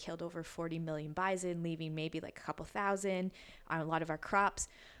killed. They killed over 40 million bison, leaving maybe like a couple thousand. A lot of our crops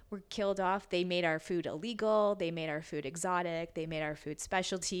were killed off. They made our food illegal. They made our food exotic. They made our food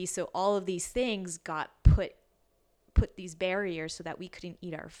specialty. So all of these things got put these barriers so that we couldn't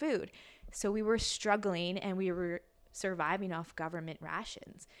eat our food. So we were struggling and we were surviving off government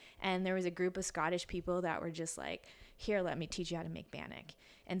rations. And there was a group of Scottish people that were just like, here, let me teach you how to make bannock.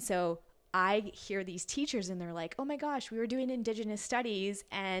 And so I hear these teachers and they're like, oh my gosh, we were doing Indigenous studies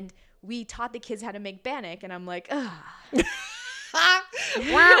and we taught the kids how to make bannock. And I'm like, ugh.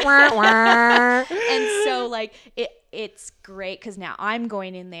 Wah, wah, wah. And so like it's great because now I'm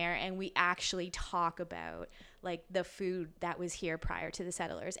going in there and we actually talk about like the food that was here prior to the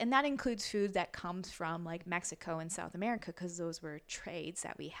settlers, and that includes food that comes from like Mexico and South America because those were trades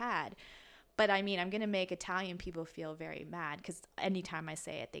that we had. But I mean, I'm going to make Italian people feel very mad because anytime I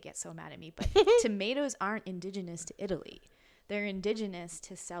say it, they get so mad at me. But tomatoes aren't indigenous to Italy. They're indigenous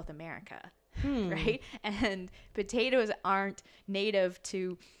to South America, right? And potatoes aren't native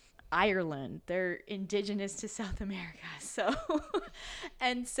to Ireland. They're indigenous to South America. So,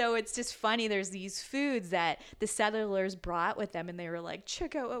 and so it's just funny. There's these foods that the settlers brought with them and they were like,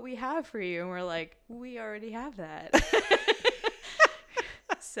 check out what we have for you. And we're like, we already have that.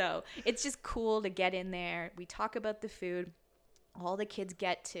 So it's just cool to get in there. We talk about the food. All the kids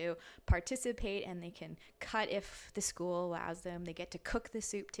get to participate and they can cut if the school allows them. They get to cook the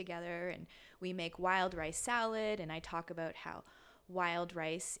soup together, and we make wild rice salad. And I talk about how wild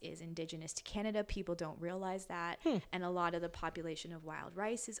rice is indigenous to Canada. People don't realize that. And a lot of the population of wild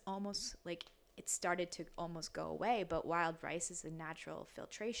rice is almost like it started to almost go away, but wild rice is a natural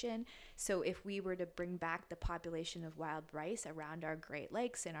filtration. So if we were to bring back the population of wild rice around our Great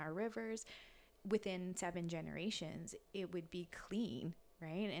Lakes and our rivers within 7 generations, it would be clean,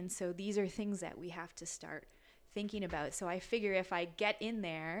 right? And so these are things that we have to start thinking about. So I figure if I get in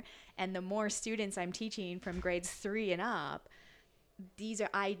there and the more students I'm teaching from grades 3 and up, these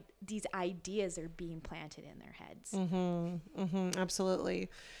ideas are being planted in their heads. Absolutely.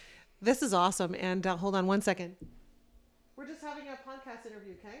 This is awesome. And hold on one second. We're just having a podcast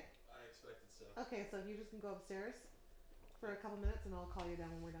interview, okay? I expected so. Okay, so you just can go upstairs for a couple minutes and I'll call you down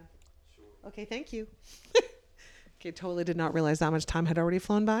when we're done. Sure. Okay, thank you. Okay, totally did not realize that much time had already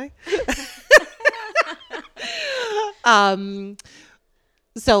flown by.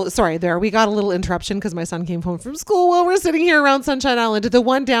 So sorry there. We got a little interruption because my son came home from school while we're sitting here around Sunshine Island. The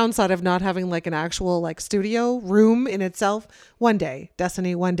one downside of not having like an actual like studio room in itself, one day,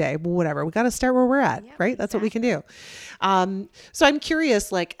 Destiny, one day, whatever. We got to start where we're at, Yep, right? That's what we can do. So I'm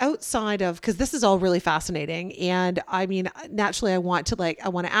curious, like outside of, because this is all really fascinating. And I mean, naturally I want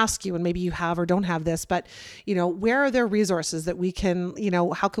to ask you, and maybe you have or don't have this, but where are there resources that we can,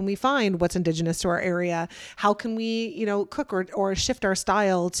 how can we find what's indigenous to our area? How can we, cook or shift our style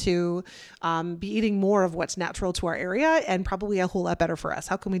to be eating more of what's natural to our area and probably a whole lot better for us?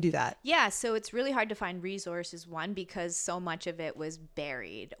 How can we do that? Yeah, so it's really hard to find resources, one, because so much of it was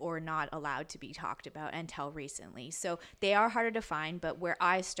buried or not allowed to be talked about until recently. So they are harder to find, but where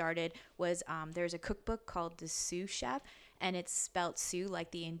I started was there's a cookbook called The Sioux Chef, and it's spelt Sioux like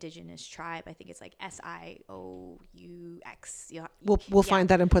the indigenous tribe. I think it's like Sioux. Yeah. We'll find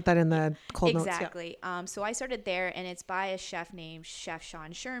that and put that in the cold notes. Exactly. Yeah. So I started there, and it's by a chef named Chef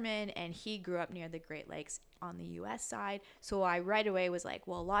Sean Sherman, and he grew up near the Great Lakes on the U.S. side. So I right away was like,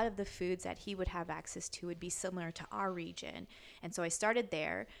 well, a lot of the foods that he would have access to would be similar to our region. And so I started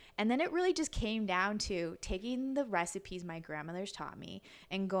there. And then it really just came down to taking the recipes my grandmothers taught me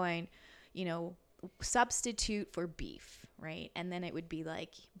and going, substitute for beef, right? And then it would be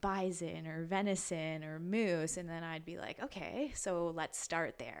like bison or venison or moose. And then I'd be like, okay, so let's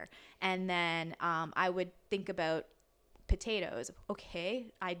start there. And then I would think about potatoes.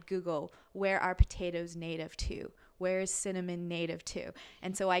 Okay, I'd Google, where are potatoes native to? Where is cinnamon native to?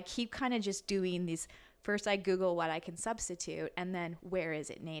 And so I keep kind of just doing these. First, I Google what I can substitute, and then where is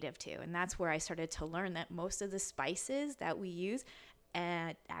it native to? And that's where I started to learn that most of the spices that we use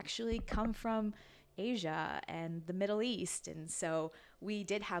actually come from Asia and the Middle East. And so we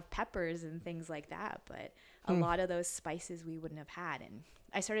did have peppers and things like that, but a lot of those spices we wouldn't have had. And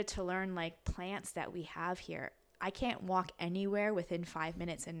I started to learn like plants that we have here. I can't walk anywhere within 5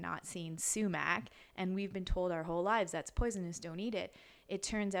 minutes and not seeing sumac. And we've been told our whole lives that's poisonous, don't eat it. It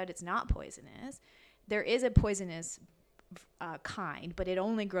turns out it's not poisonous. There is a poisonous kind, but it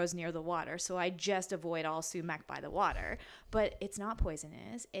only grows near the water. So I just avoid all sumac by the water. But it's not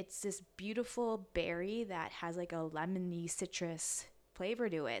poisonous. It's this beautiful berry that has like a lemony citrus flavor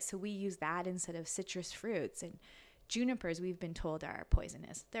to it. So we use that instead of citrus fruits. And junipers, we've been told, are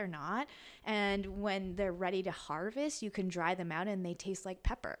poisonous. They're not. And when they're ready to harvest, you can dry them out and they taste like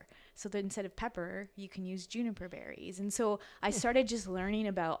pepper. So that instead of pepper, you can use juniper berries. And so I started just learning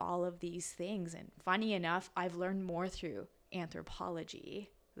about all of these things. And funny enough, I've learned more through anthropology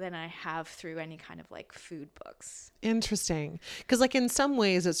than I have through any kind of like food books. Interesting. Because, like, in some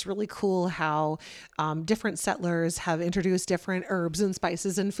ways, it's really cool how different settlers have introduced different herbs and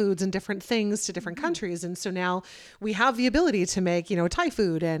spices and foods and different things to different countries. And so now we have the ability to make, Thai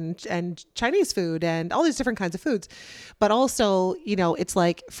food and Chinese food and all these different kinds of foods. But also, it's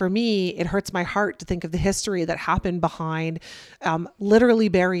like, for me, it hurts my heart to think of the history that happened behind literally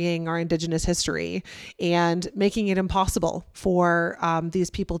burying our indigenous history and making it impossible for these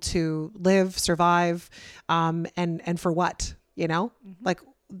people to live, survive, and for what, like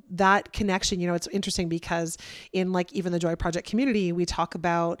that connection. It's interesting because in like even the Joy Project community, we talk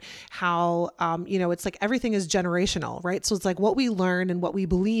about how, it's like everything is generational, right? So it's like what we learn and what we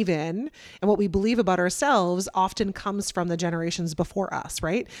believe in and what we believe about ourselves often comes from the generations before us,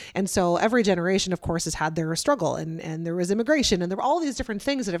 right? And so every generation, of course, has had their struggle, and there was immigration, and there were all these different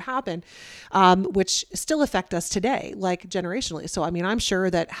things that have happened, which still affect us today, like generationally. So, I mean, I'm sure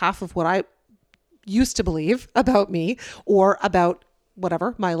that half of what I used to believe about me or about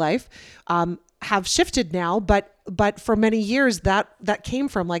whatever my life have shifted now, but for many years that came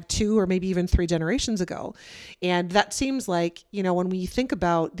from like 2 or maybe even 3 generations ago. And that seems like, when we think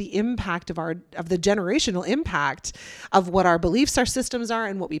about the impact of the generational impact of what our beliefs, our systems are,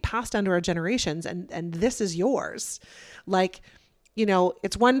 and what we passed down to our generations, and this is yours. Like,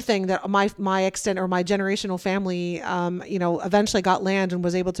 it's one thing that my extent or my generational family, eventually got land and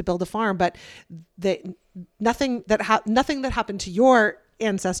was able to build a farm, but nothing that happened to your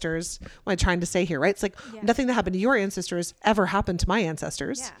ancestors. What I'm trying to say here, right? It's like nothing that happened to your ancestors ever happened to my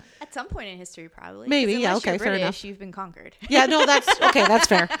ancestors. Yeah, at some point in history, probably. Maybe, yeah, okay, fair enough. You've been conquered. Yeah, no, that's okay. That's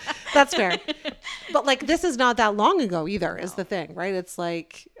fair. That's fair. But like, this is not that long ago either, is the thing, right? It's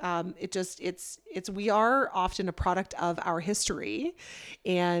like, we are often a product of our history.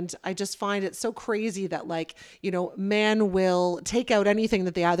 And I just find it so crazy that like, man will take out anything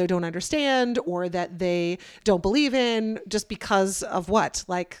that they either don't understand or that they don't believe in just because of what?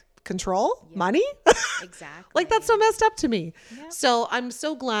 Like control, money. Exactly. Like that's so messed up to me. Yep. So I'm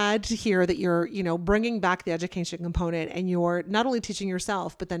so glad to hear that you're, bringing back the education component, and you're not only teaching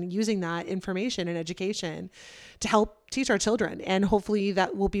yourself, but then using that information and education to help teach our children. And hopefully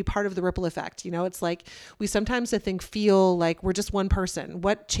that will be part of the ripple effect. It's like we sometimes feel like we're just one person.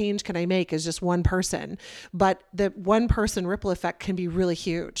 What change can I make as just one person? But the one person ripple effect can be really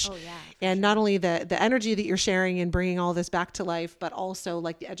huge. Oh yeah. And not only the energy that you're sharing and bringing all this back to life, but also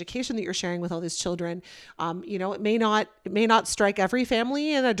like the education that you're sharing with all these children. It may not strike every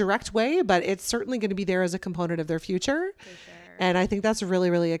family in a direct way, but it's certainly going to be there as a component of their future. For sure. And I think that's really,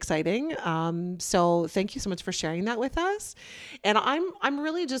 really exciting. So thank you so much for sharing that with us. And I'm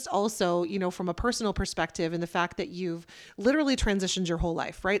really just also, from a personal perspective, in the fact that you've literally transitioned your whole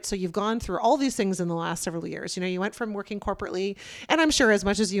life, right? So you've gone through all these things in the last several years. You went from working corporately, and I'm sure as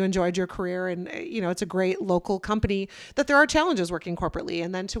much as you enjoyed your career and, it's a great local company, that there are challenges working corporately,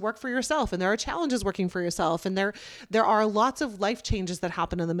 and then to work for yourself, and there are challenges working for yourself. And there are lots of life changes that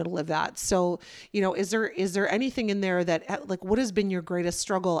happen in the middle of that. So, is there anything in there that, like, what has been your greatest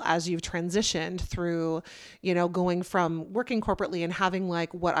struggle as you've transitioned through, going from working corporately and having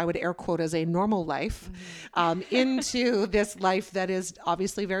like what I would air quote as a normal life, into this life that is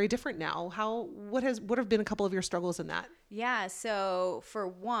obviously very different now? What have been a couple of your struggles in that? Yeah. So for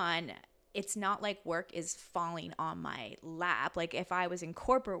one, it's not like work is falling on my lap. Like if I was in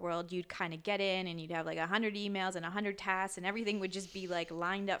corporate world, you'd kind of get in and you'd have like 100 emails and 100 tasks and everything would just be like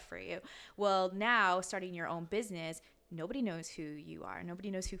lined up for you. Well, now starting your own business, nobody knows who you are.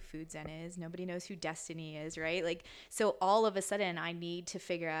 Nobody knows who Food Zen is. Nobody knows who Destiny is, right? Like, so all of a sudden I need to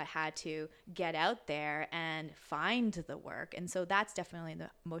figure out how to get out there and find the work. And so that's definitely the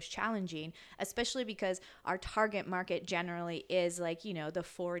most challenging, especially because our target market generally is like, the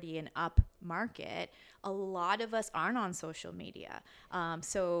 40 and up market. A lot of us aren't on social media. And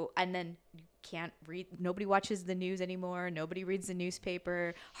then can't read, nobody watches the news anymore, nobody reads the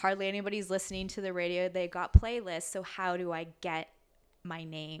newspaper, hardly anybody's listening to the radio, they got playlists. So how do I get my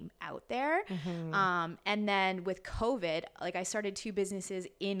name out there? And then with COVID, like I started 2 businesses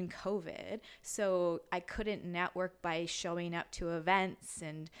in COVID, so I couldn't network by showing up to events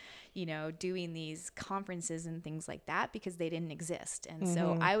and doing these conferences and things like that because they didn't exist. And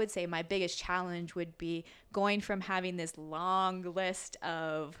so I would say my biggest challenge would be going from having this long list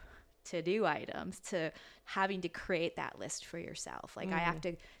of to-do items to having to create that list for yourself. Like I have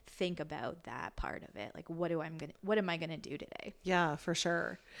to think about that part of it. Like what am I gonna do today? Yeah, for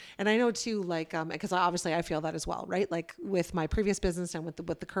sure. And I know too, like, because obviously I feel that as well, right? Like with my previous business and with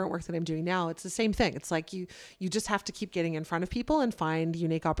the current work that I'm doing now, it's the same thing. It's like you just have to keep getting in front of people and find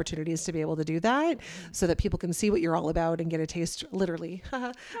unique opportunities to be able to do that, so that people can see what you're all about and get a taste, literally,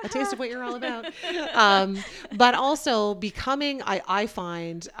 a taste of what you're all about. But also becoming, I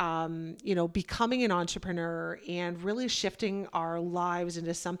find, becoming an entrepreneur and really shifting our lives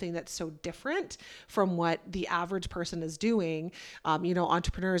into something that's so different from what the average person is doing.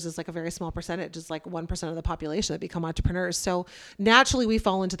 Entrepreneurs is like a very small percentage, it's like 1% of the population that become entrepreneurs. So naturally we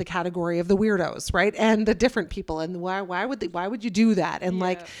fall into the category of the weirdos, right? And the different people. And why would you do that? And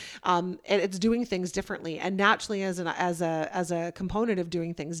it's doing things differently. And naturally as a component of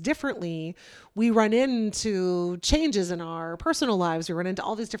doing things differently, we run into changes in our personal lives. We run into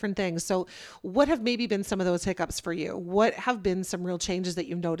all these different things. So what have maybe been some of those hiccups for you? What have been some real changes that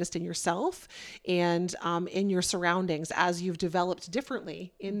you've noticed in yourself and in your surroundings as you've developed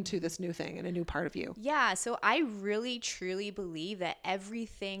differently into this new thing and a new part of you? Yeah, so I really truly believe that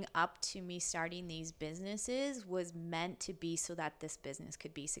everything up to me starting these businesses was meant to be so that this business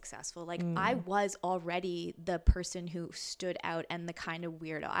could be successful. Like I was already the person who stood out and the kind of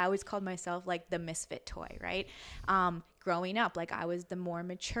weirdo. I always called myself like the misfit toy, right? Growing up, like I was the more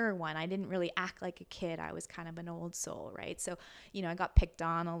mature one. I didn't really act like a kid. I was kind of an old soul, right? So, I got picked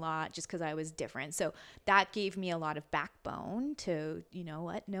on a lot just because I was different. So that gave me a lot of backbone to, no,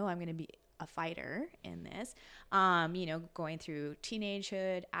 I'm going to be a fighter in this. Going through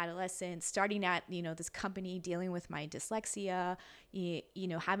teenagehood, adolescence, starting at, this company, dealing with my dyslexia,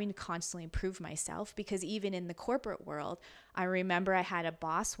 having to constantly prove myself, because even in the corporate world, I remember I had a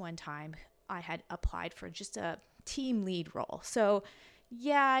boss one time. I had applied for just a team lead role. So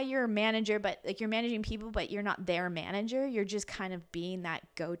yeah, you're a manager, but like you're managing people, but you're not their manager. You're just kind of being that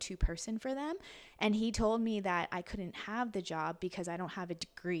go-to person for them. And he told me that I couldn't have the job because I don't have a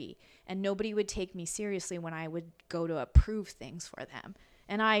degree, and nobody would take me seriously when I would go to approve things for them.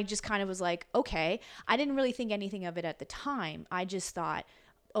 And I just kind of was like, okay. I didn't really think anything of it at the time. I just thought,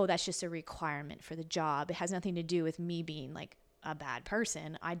 oh, that's just a requirement for the job. It has nothing to do with me being like a bad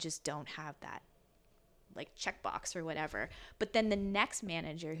person. I just don't have that like checkbox or whatever. But then the next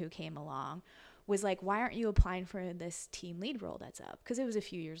manager who came along was like, why aren't you applying for this team lead role that's up? Because it was a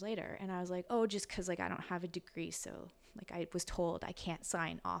few years later. And I was like, oh, just because like I don't have a degree. So like I was told I can't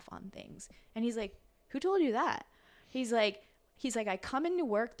sign off on things. And he's like, who told you that? He's like, I come into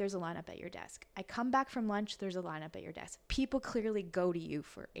work, there's a lineup at your desk. I come back from lunch, there's a lineup at your desk. People clearly go to you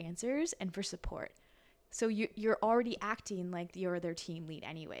for answers and for support. So you're already acting like you're their team lead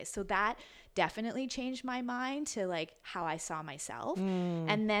anyway. So that definitely changed my mind to like how I saw myself.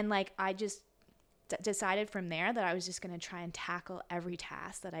 And then like I just decided from there that I was just going to try and tackle every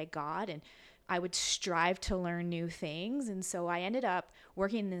task that I got, and I would strive to learn new things. And so I ended up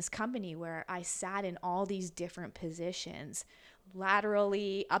working in this company where I sat in all these different positions,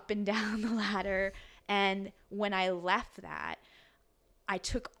 laterally, up and down the ladder. And when I left that, I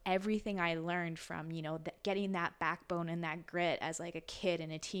took everything I learned from, getting that backbone and that grit as like a kid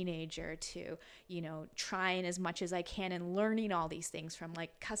and a teenager to, trying as much as I can and learning all these things from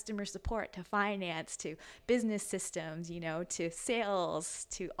like customer support to finance to business systems, to sales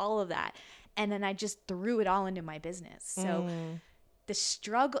to all of that. And then I just threw it all into my business. So the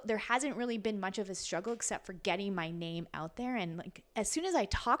struggle, there hasn't really been much of a struggle except for getting my name out there. And like, as soon as I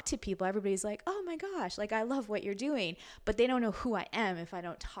talk to people, everybody's like, oh my gosh, like I love what you're doing, but they don't know who I am if I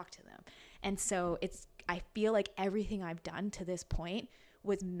don't talk to them. And so I feel like everything I've done to this point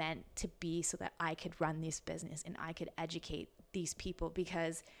was meant to be so that I could run this business and I could educate these people,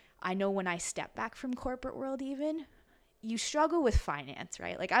 because I know when I step back from corporate world, even you struggle with finance,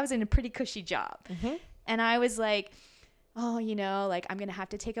 right? Like I was in a pretty cushy job and I was like, oh, like I'm going to have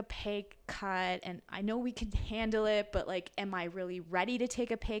to take a pay cut, and I know we can handle it, but like, am I really ready to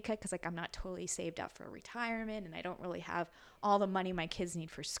take a pay cut? Cause like, I'm not totally saved up for retirement, and I don't really have all the money my kids need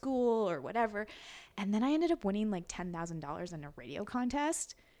for school or whatever. And then I ended up winning like $10,000 in a radio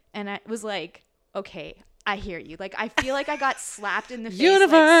contest. And I was like, okay, I hear you. Like, I feel like I got slapped in the face.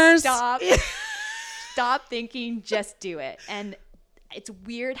 Universe. Like, stop thinking, just do it. And it's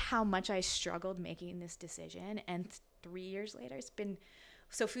weird how much I struggled making this decision. And 3 years later,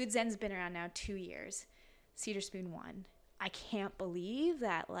 Food Zen's been around now 2 years. Cedar Spoon 1. I can't believe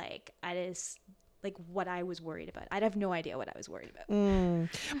that like I just like what I was worried about. I'd have no idea what I was worried about.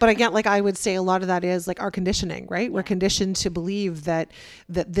 But again, like I would say a lot of that is like our conditioning, right? We're conditioned to believe that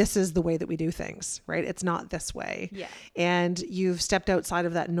this is the way that we do things, right? It's not this way. Yeah. And you've stepped outside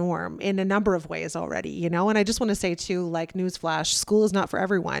of that norm in a number of ways already, you know? And I just want to say too, like newsflash, school is not for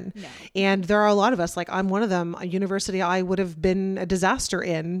everyone. No. And there are a lot of us, like I'm one of them, a university I would have been a disaster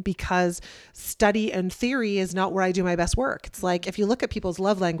in because study and theory is not where I do my best work. It's like, if you look at people's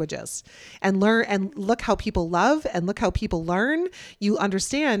love languages and learn and look how people love and look how people learn, you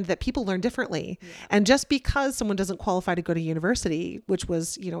understand that people learn differently. Yeah. And just because someone doesn't qualify to go to university, which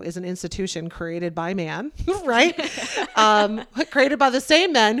was, you know, is an institution created by man, right? Created by the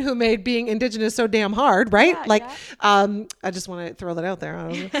same men who made being Indigenous so damn hard, right? I just want to throw that out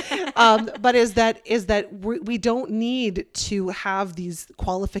there. But is that we don't need to have these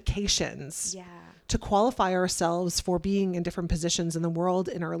qualifications. Yeah. To qualify ourselves for being in different positions in the world,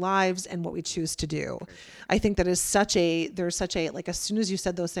 in our lives, and what we choose to do. I think that is there's such a, like, as soon as you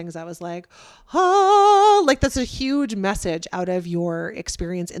said those things, I was like, oh, like that's a huge message out of your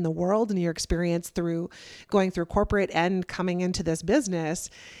experience in the world and your experience through going through corporate and coming into this business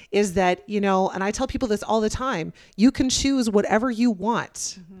is that, you know, and I tell people this all the time, you can choose whatever you want.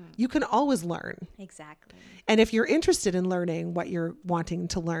 Mm-hmm. You can always learn. Exactly. And if you're interested in learning what you're wanting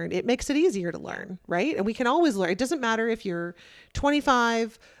to learn, it makes it easier to learn, right? And we can always learn. It doesn't matter if you're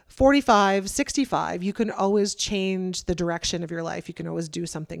 25, 45, 65, you can always change the direction of your life. You can always do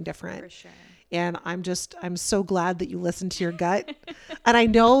something different. For sure. And I'm so glad that you listened to your gut. And I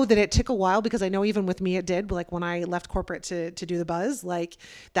know that it took a while because I know even with me, it did. Like when I left corporate to do the buzz, like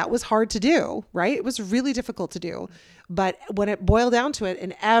that was hard to do, right? It was really difficult to do. But when it boiled down to it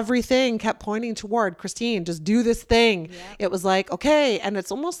and everything kept pointing toward Christine, just do this thing. Yeah. It was like, okay. And it's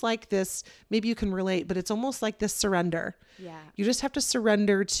almost like this, maybe you can relate, but it's almost like this surrender. Yeah. You just have to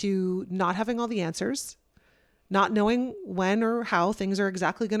surrender to not having all the answers, not knowing when or how things are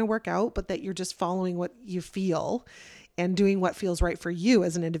exactly going to work out, but that you're just following what you feel and doing what feels right for you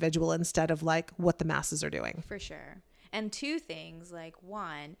as an individual instead of like what the masses are doing. For sure. And two things, like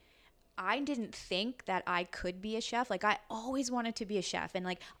one, I didn't think that I could be a chef. Like I always wanted to be a chef. And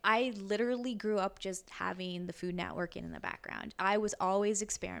like I literally grew up just having the Food Network in the background. I was always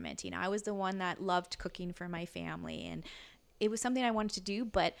experimenting. I was the one that loved cooking for my family. And it was something I wanted to do,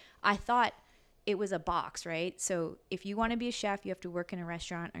 but I thought it was a box, right? So if you want to be a chef, you have to work in a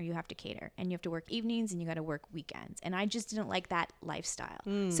restaurant or you have to cater and you have to work evenings and you got to work weekends. And I just didn't like that lifestyle.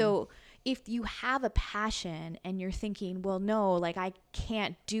 So if you have a passion and you're thinking, well, no, like I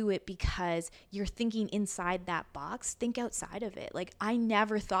can't do it because you're thinking inside that box, think outside of it. Like I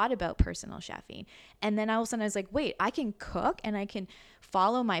never thought about personal chefing. And then all of a sudden I was like, wait, I can cook and I can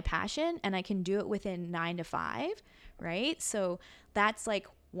follow my passion and I can do it within 9 to 5, right? So that's like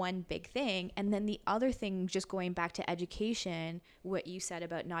one big thing. And then the other thing, just going back to education, what you said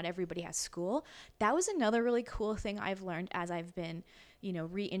about not everybody has school, that was another really cool thing I've learned as I've been, you know,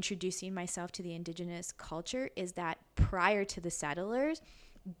 reintroducing myself to the Indigenous culture, is that prior to the settlers,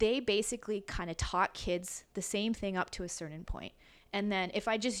 they basically kind of taught kids the same thing up to a certain point. And then if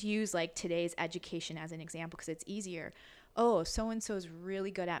I just use like today's education as an example, because it's easier, oh, so-and-so is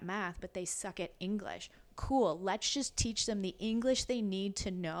really good at math, but they suck at English. Cool. Let's just teach them the English they need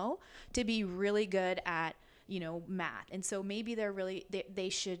to know to be really good at, you know, math. And so maybe they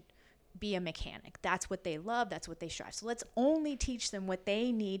should be a mechanic. That's what they love. That's what they strive. So let's only teach them what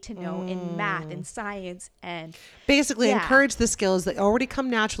they need to know in math and science, and basically encourage the skills that already come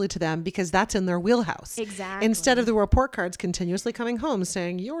naturally to them because that's in their wheelhouse. Exactly. Instead of the report cards continuously coming home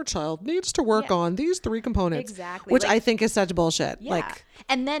saying your child needs to work on these 3 components. Exactly. Which I think is such bullshit. Yeah. Like,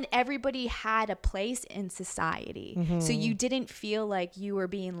 and then everybody had a place in society. So you didn't feel like you were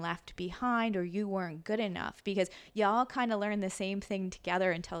being left behind or you weren't good enough because y'all kind of learned the same thing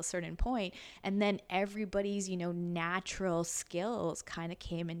together until a certain point. And then everybody's, you know, natural skills kind of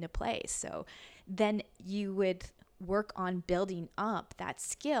came into place. So then you would work on building up that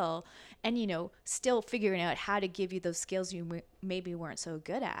skill and, you know, still figuring out how to give you those skills you maybe weren't so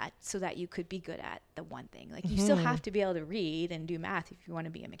good at so that you could be good at the one thing. Like you still have to be able to read and do math if you want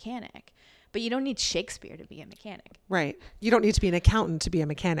to be a mechanic, but you don't need Shakespeare to be a mechanic. Right. You don't need to be an accountant to be a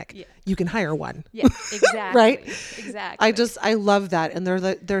mechanic. Yeah. You can hire one. Yeah, exactly. Right? Exactly. I love that. And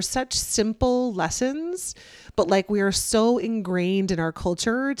they're such simple lessons, but like we are so ingrained in our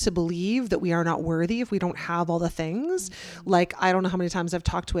culture to believe that we are not worthy if we don't have all the things. Like, I don't know how many times I've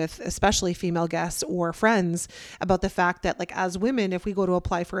talked with, especially female guests or friends, about the fact that like as women, if we go to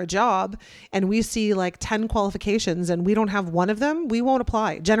apply for a job and we see like 10 qualifications and we don't have one of them, we won't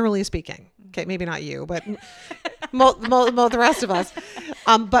apply, generally speaking. Okay, maybe not you, but the rest of us.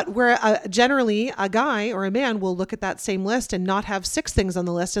 But where generally a guy or a man will look at that same list and not have 6 things on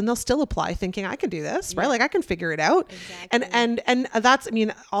the list, and they'll still apply thinking I can do this, right? Like I can figure it out. Exactly. And that's, I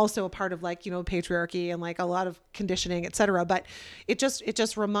mean, also a part of like, patriarchy and like a lot of conditioning, et cetera. But it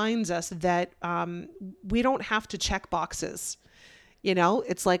just reminds us that we don't have to check boxes.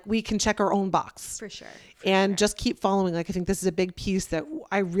 It's like we can check our own box. For sure. And just keep following. Like, I think this is a big piece that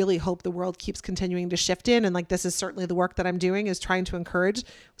I really hope the world keeps continuing to shift in. And like, this is certainly the work that I'm doing, is trying to encourage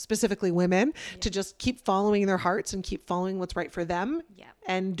specifically women to just keep following their hearts and keep following what's right for them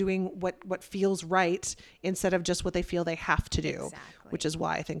and doing what feels right instead of just what they feel they have to do, which is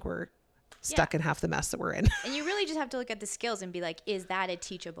why I think we're stuck in half the mess that we're in. And you really just have to look at the skills and be like, is that a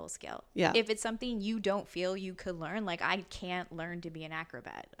teachable skill? Yeah. If it's something you don't feel you could learn, like I can't learn to be an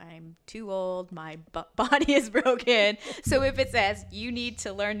acrobat. I'm too old. My body is broken. So if it says you need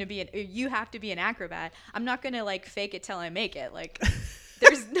to learn to be you have to be an acrobat, I'm not going to like fake it till I make it. Like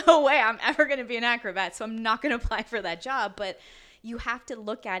there's no way I'm ever going to be an acrobat. So I'm not going to apply for that job. But you have to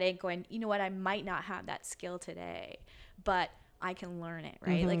look at it going, you know what? I might not have that skill today, but I can learn it,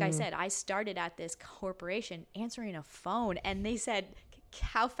 right? Like I said, I started at this corporation answering a phone and they said,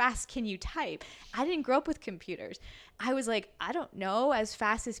 how fast can you type? I didn't grow up with computers. I was like, I don't know, as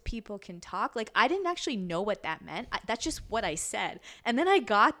fast as people can talk. Like I didn't actually know what that meant. That's just what I said. And then I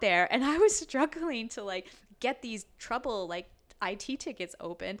got there and I was struggling to like get these trouble like IT tickets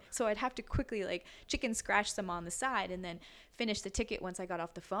open. So I'd have to quickly like chicken scratch them on the side and then finish the ticket once I got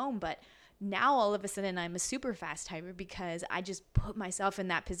off the phone. But now all of a sudden I'm a super fast typer because I just put myself in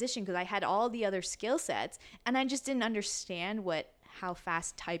that position because I had all the other skill sets and I just didn't understand how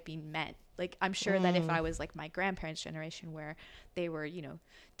fast typing meant. Like I'm sure that if I was like my grandparents' generation where they were,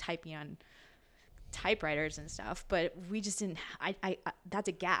 typing on typewriters and stuff, but we just didn't, I that's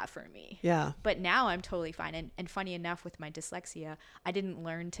a gap for me. Yeah. But now I'm totally fine. And funny enough, with my dyslexia, I didn't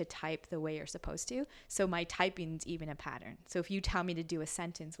learn to type the way you're supposed to. So my typing's even a pattern. So if you tell me to do a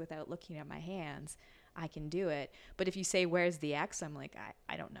sentence without looking at my hands, I can do it. But if you say, where's the X? I'm like,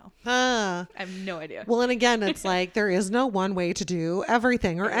 I don't know. I have no idea. Well, and again, it's like there is no one way to do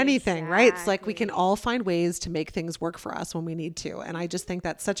everything or anything, right? It's like we can all find ways to make things work for us when we need to. And I just think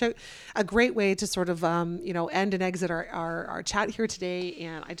that's such a great way to sort of, end and exit our chat here today.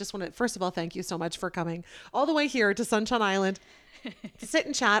 And I just want to, first of all, thank you so much for coming all the way here to Sunshine Island to sit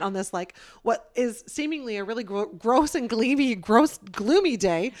and chat on this, like what is seemingly a really gross and gloomy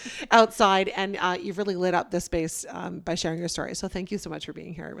day outside. And you've really lit up this space by sharing your story. So thank you so much for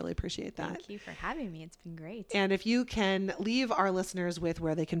being here. I really appreciate that. Thank you for having me. It's been great. And if you can leave our listeners with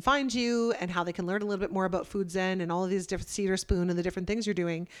where they can find you and how they can learn a little bit more about Food Zen and all of these different Cedar Spoon and the different things you're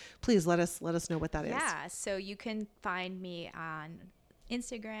doing, please let us know what that is. Yeah. So you can find me on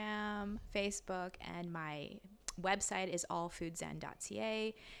Instagram, Facebook, and my website is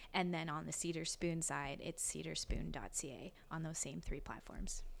allfoodzen.ca, and then on the Cedar Spoon side it's cedarspoon.ca on those same 3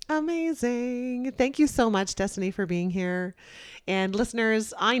 platforms. Amazing. Thank you so much, Destiny, for being here. And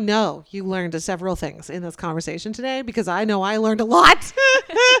listeners, I know you learned several things in this conversation today because I know I learned a lot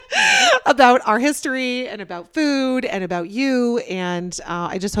about our history and about food and about you. And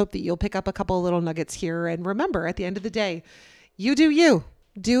I just hope that you'll pick up a couple of little nuggets here. And remember, at the end of the day, you do you.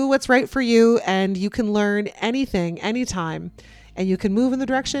 Do what's right for you, and you can learn anything, anytime, and you can move in the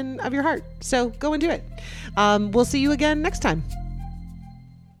direction of your heart. So go and do it. We'll see you again next time.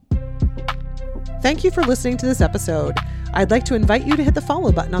 Thank you for listening to this episode. I'd like to invite you to hit the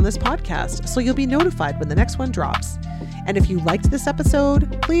follow button on this podcast so you'll be notified when the next one drops. And if you liked this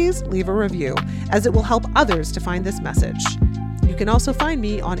episode, please leave a review, as it will help others to find this message. You can also find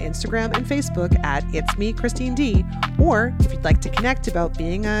me on Instagram and Facebook at It's Me, Christine D. Or if you'd like to connect about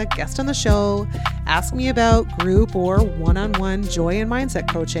being a guest on the show, ask me about group or one-on-one joy and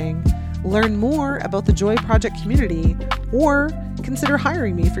mindset coaching, learn more about the Joy Project community, or consider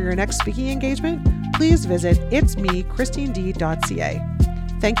hiring me for your next speaking engagement, please visit itsmechristined.ca.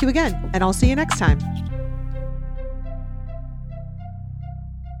 Thank you again, and I'll see you next time.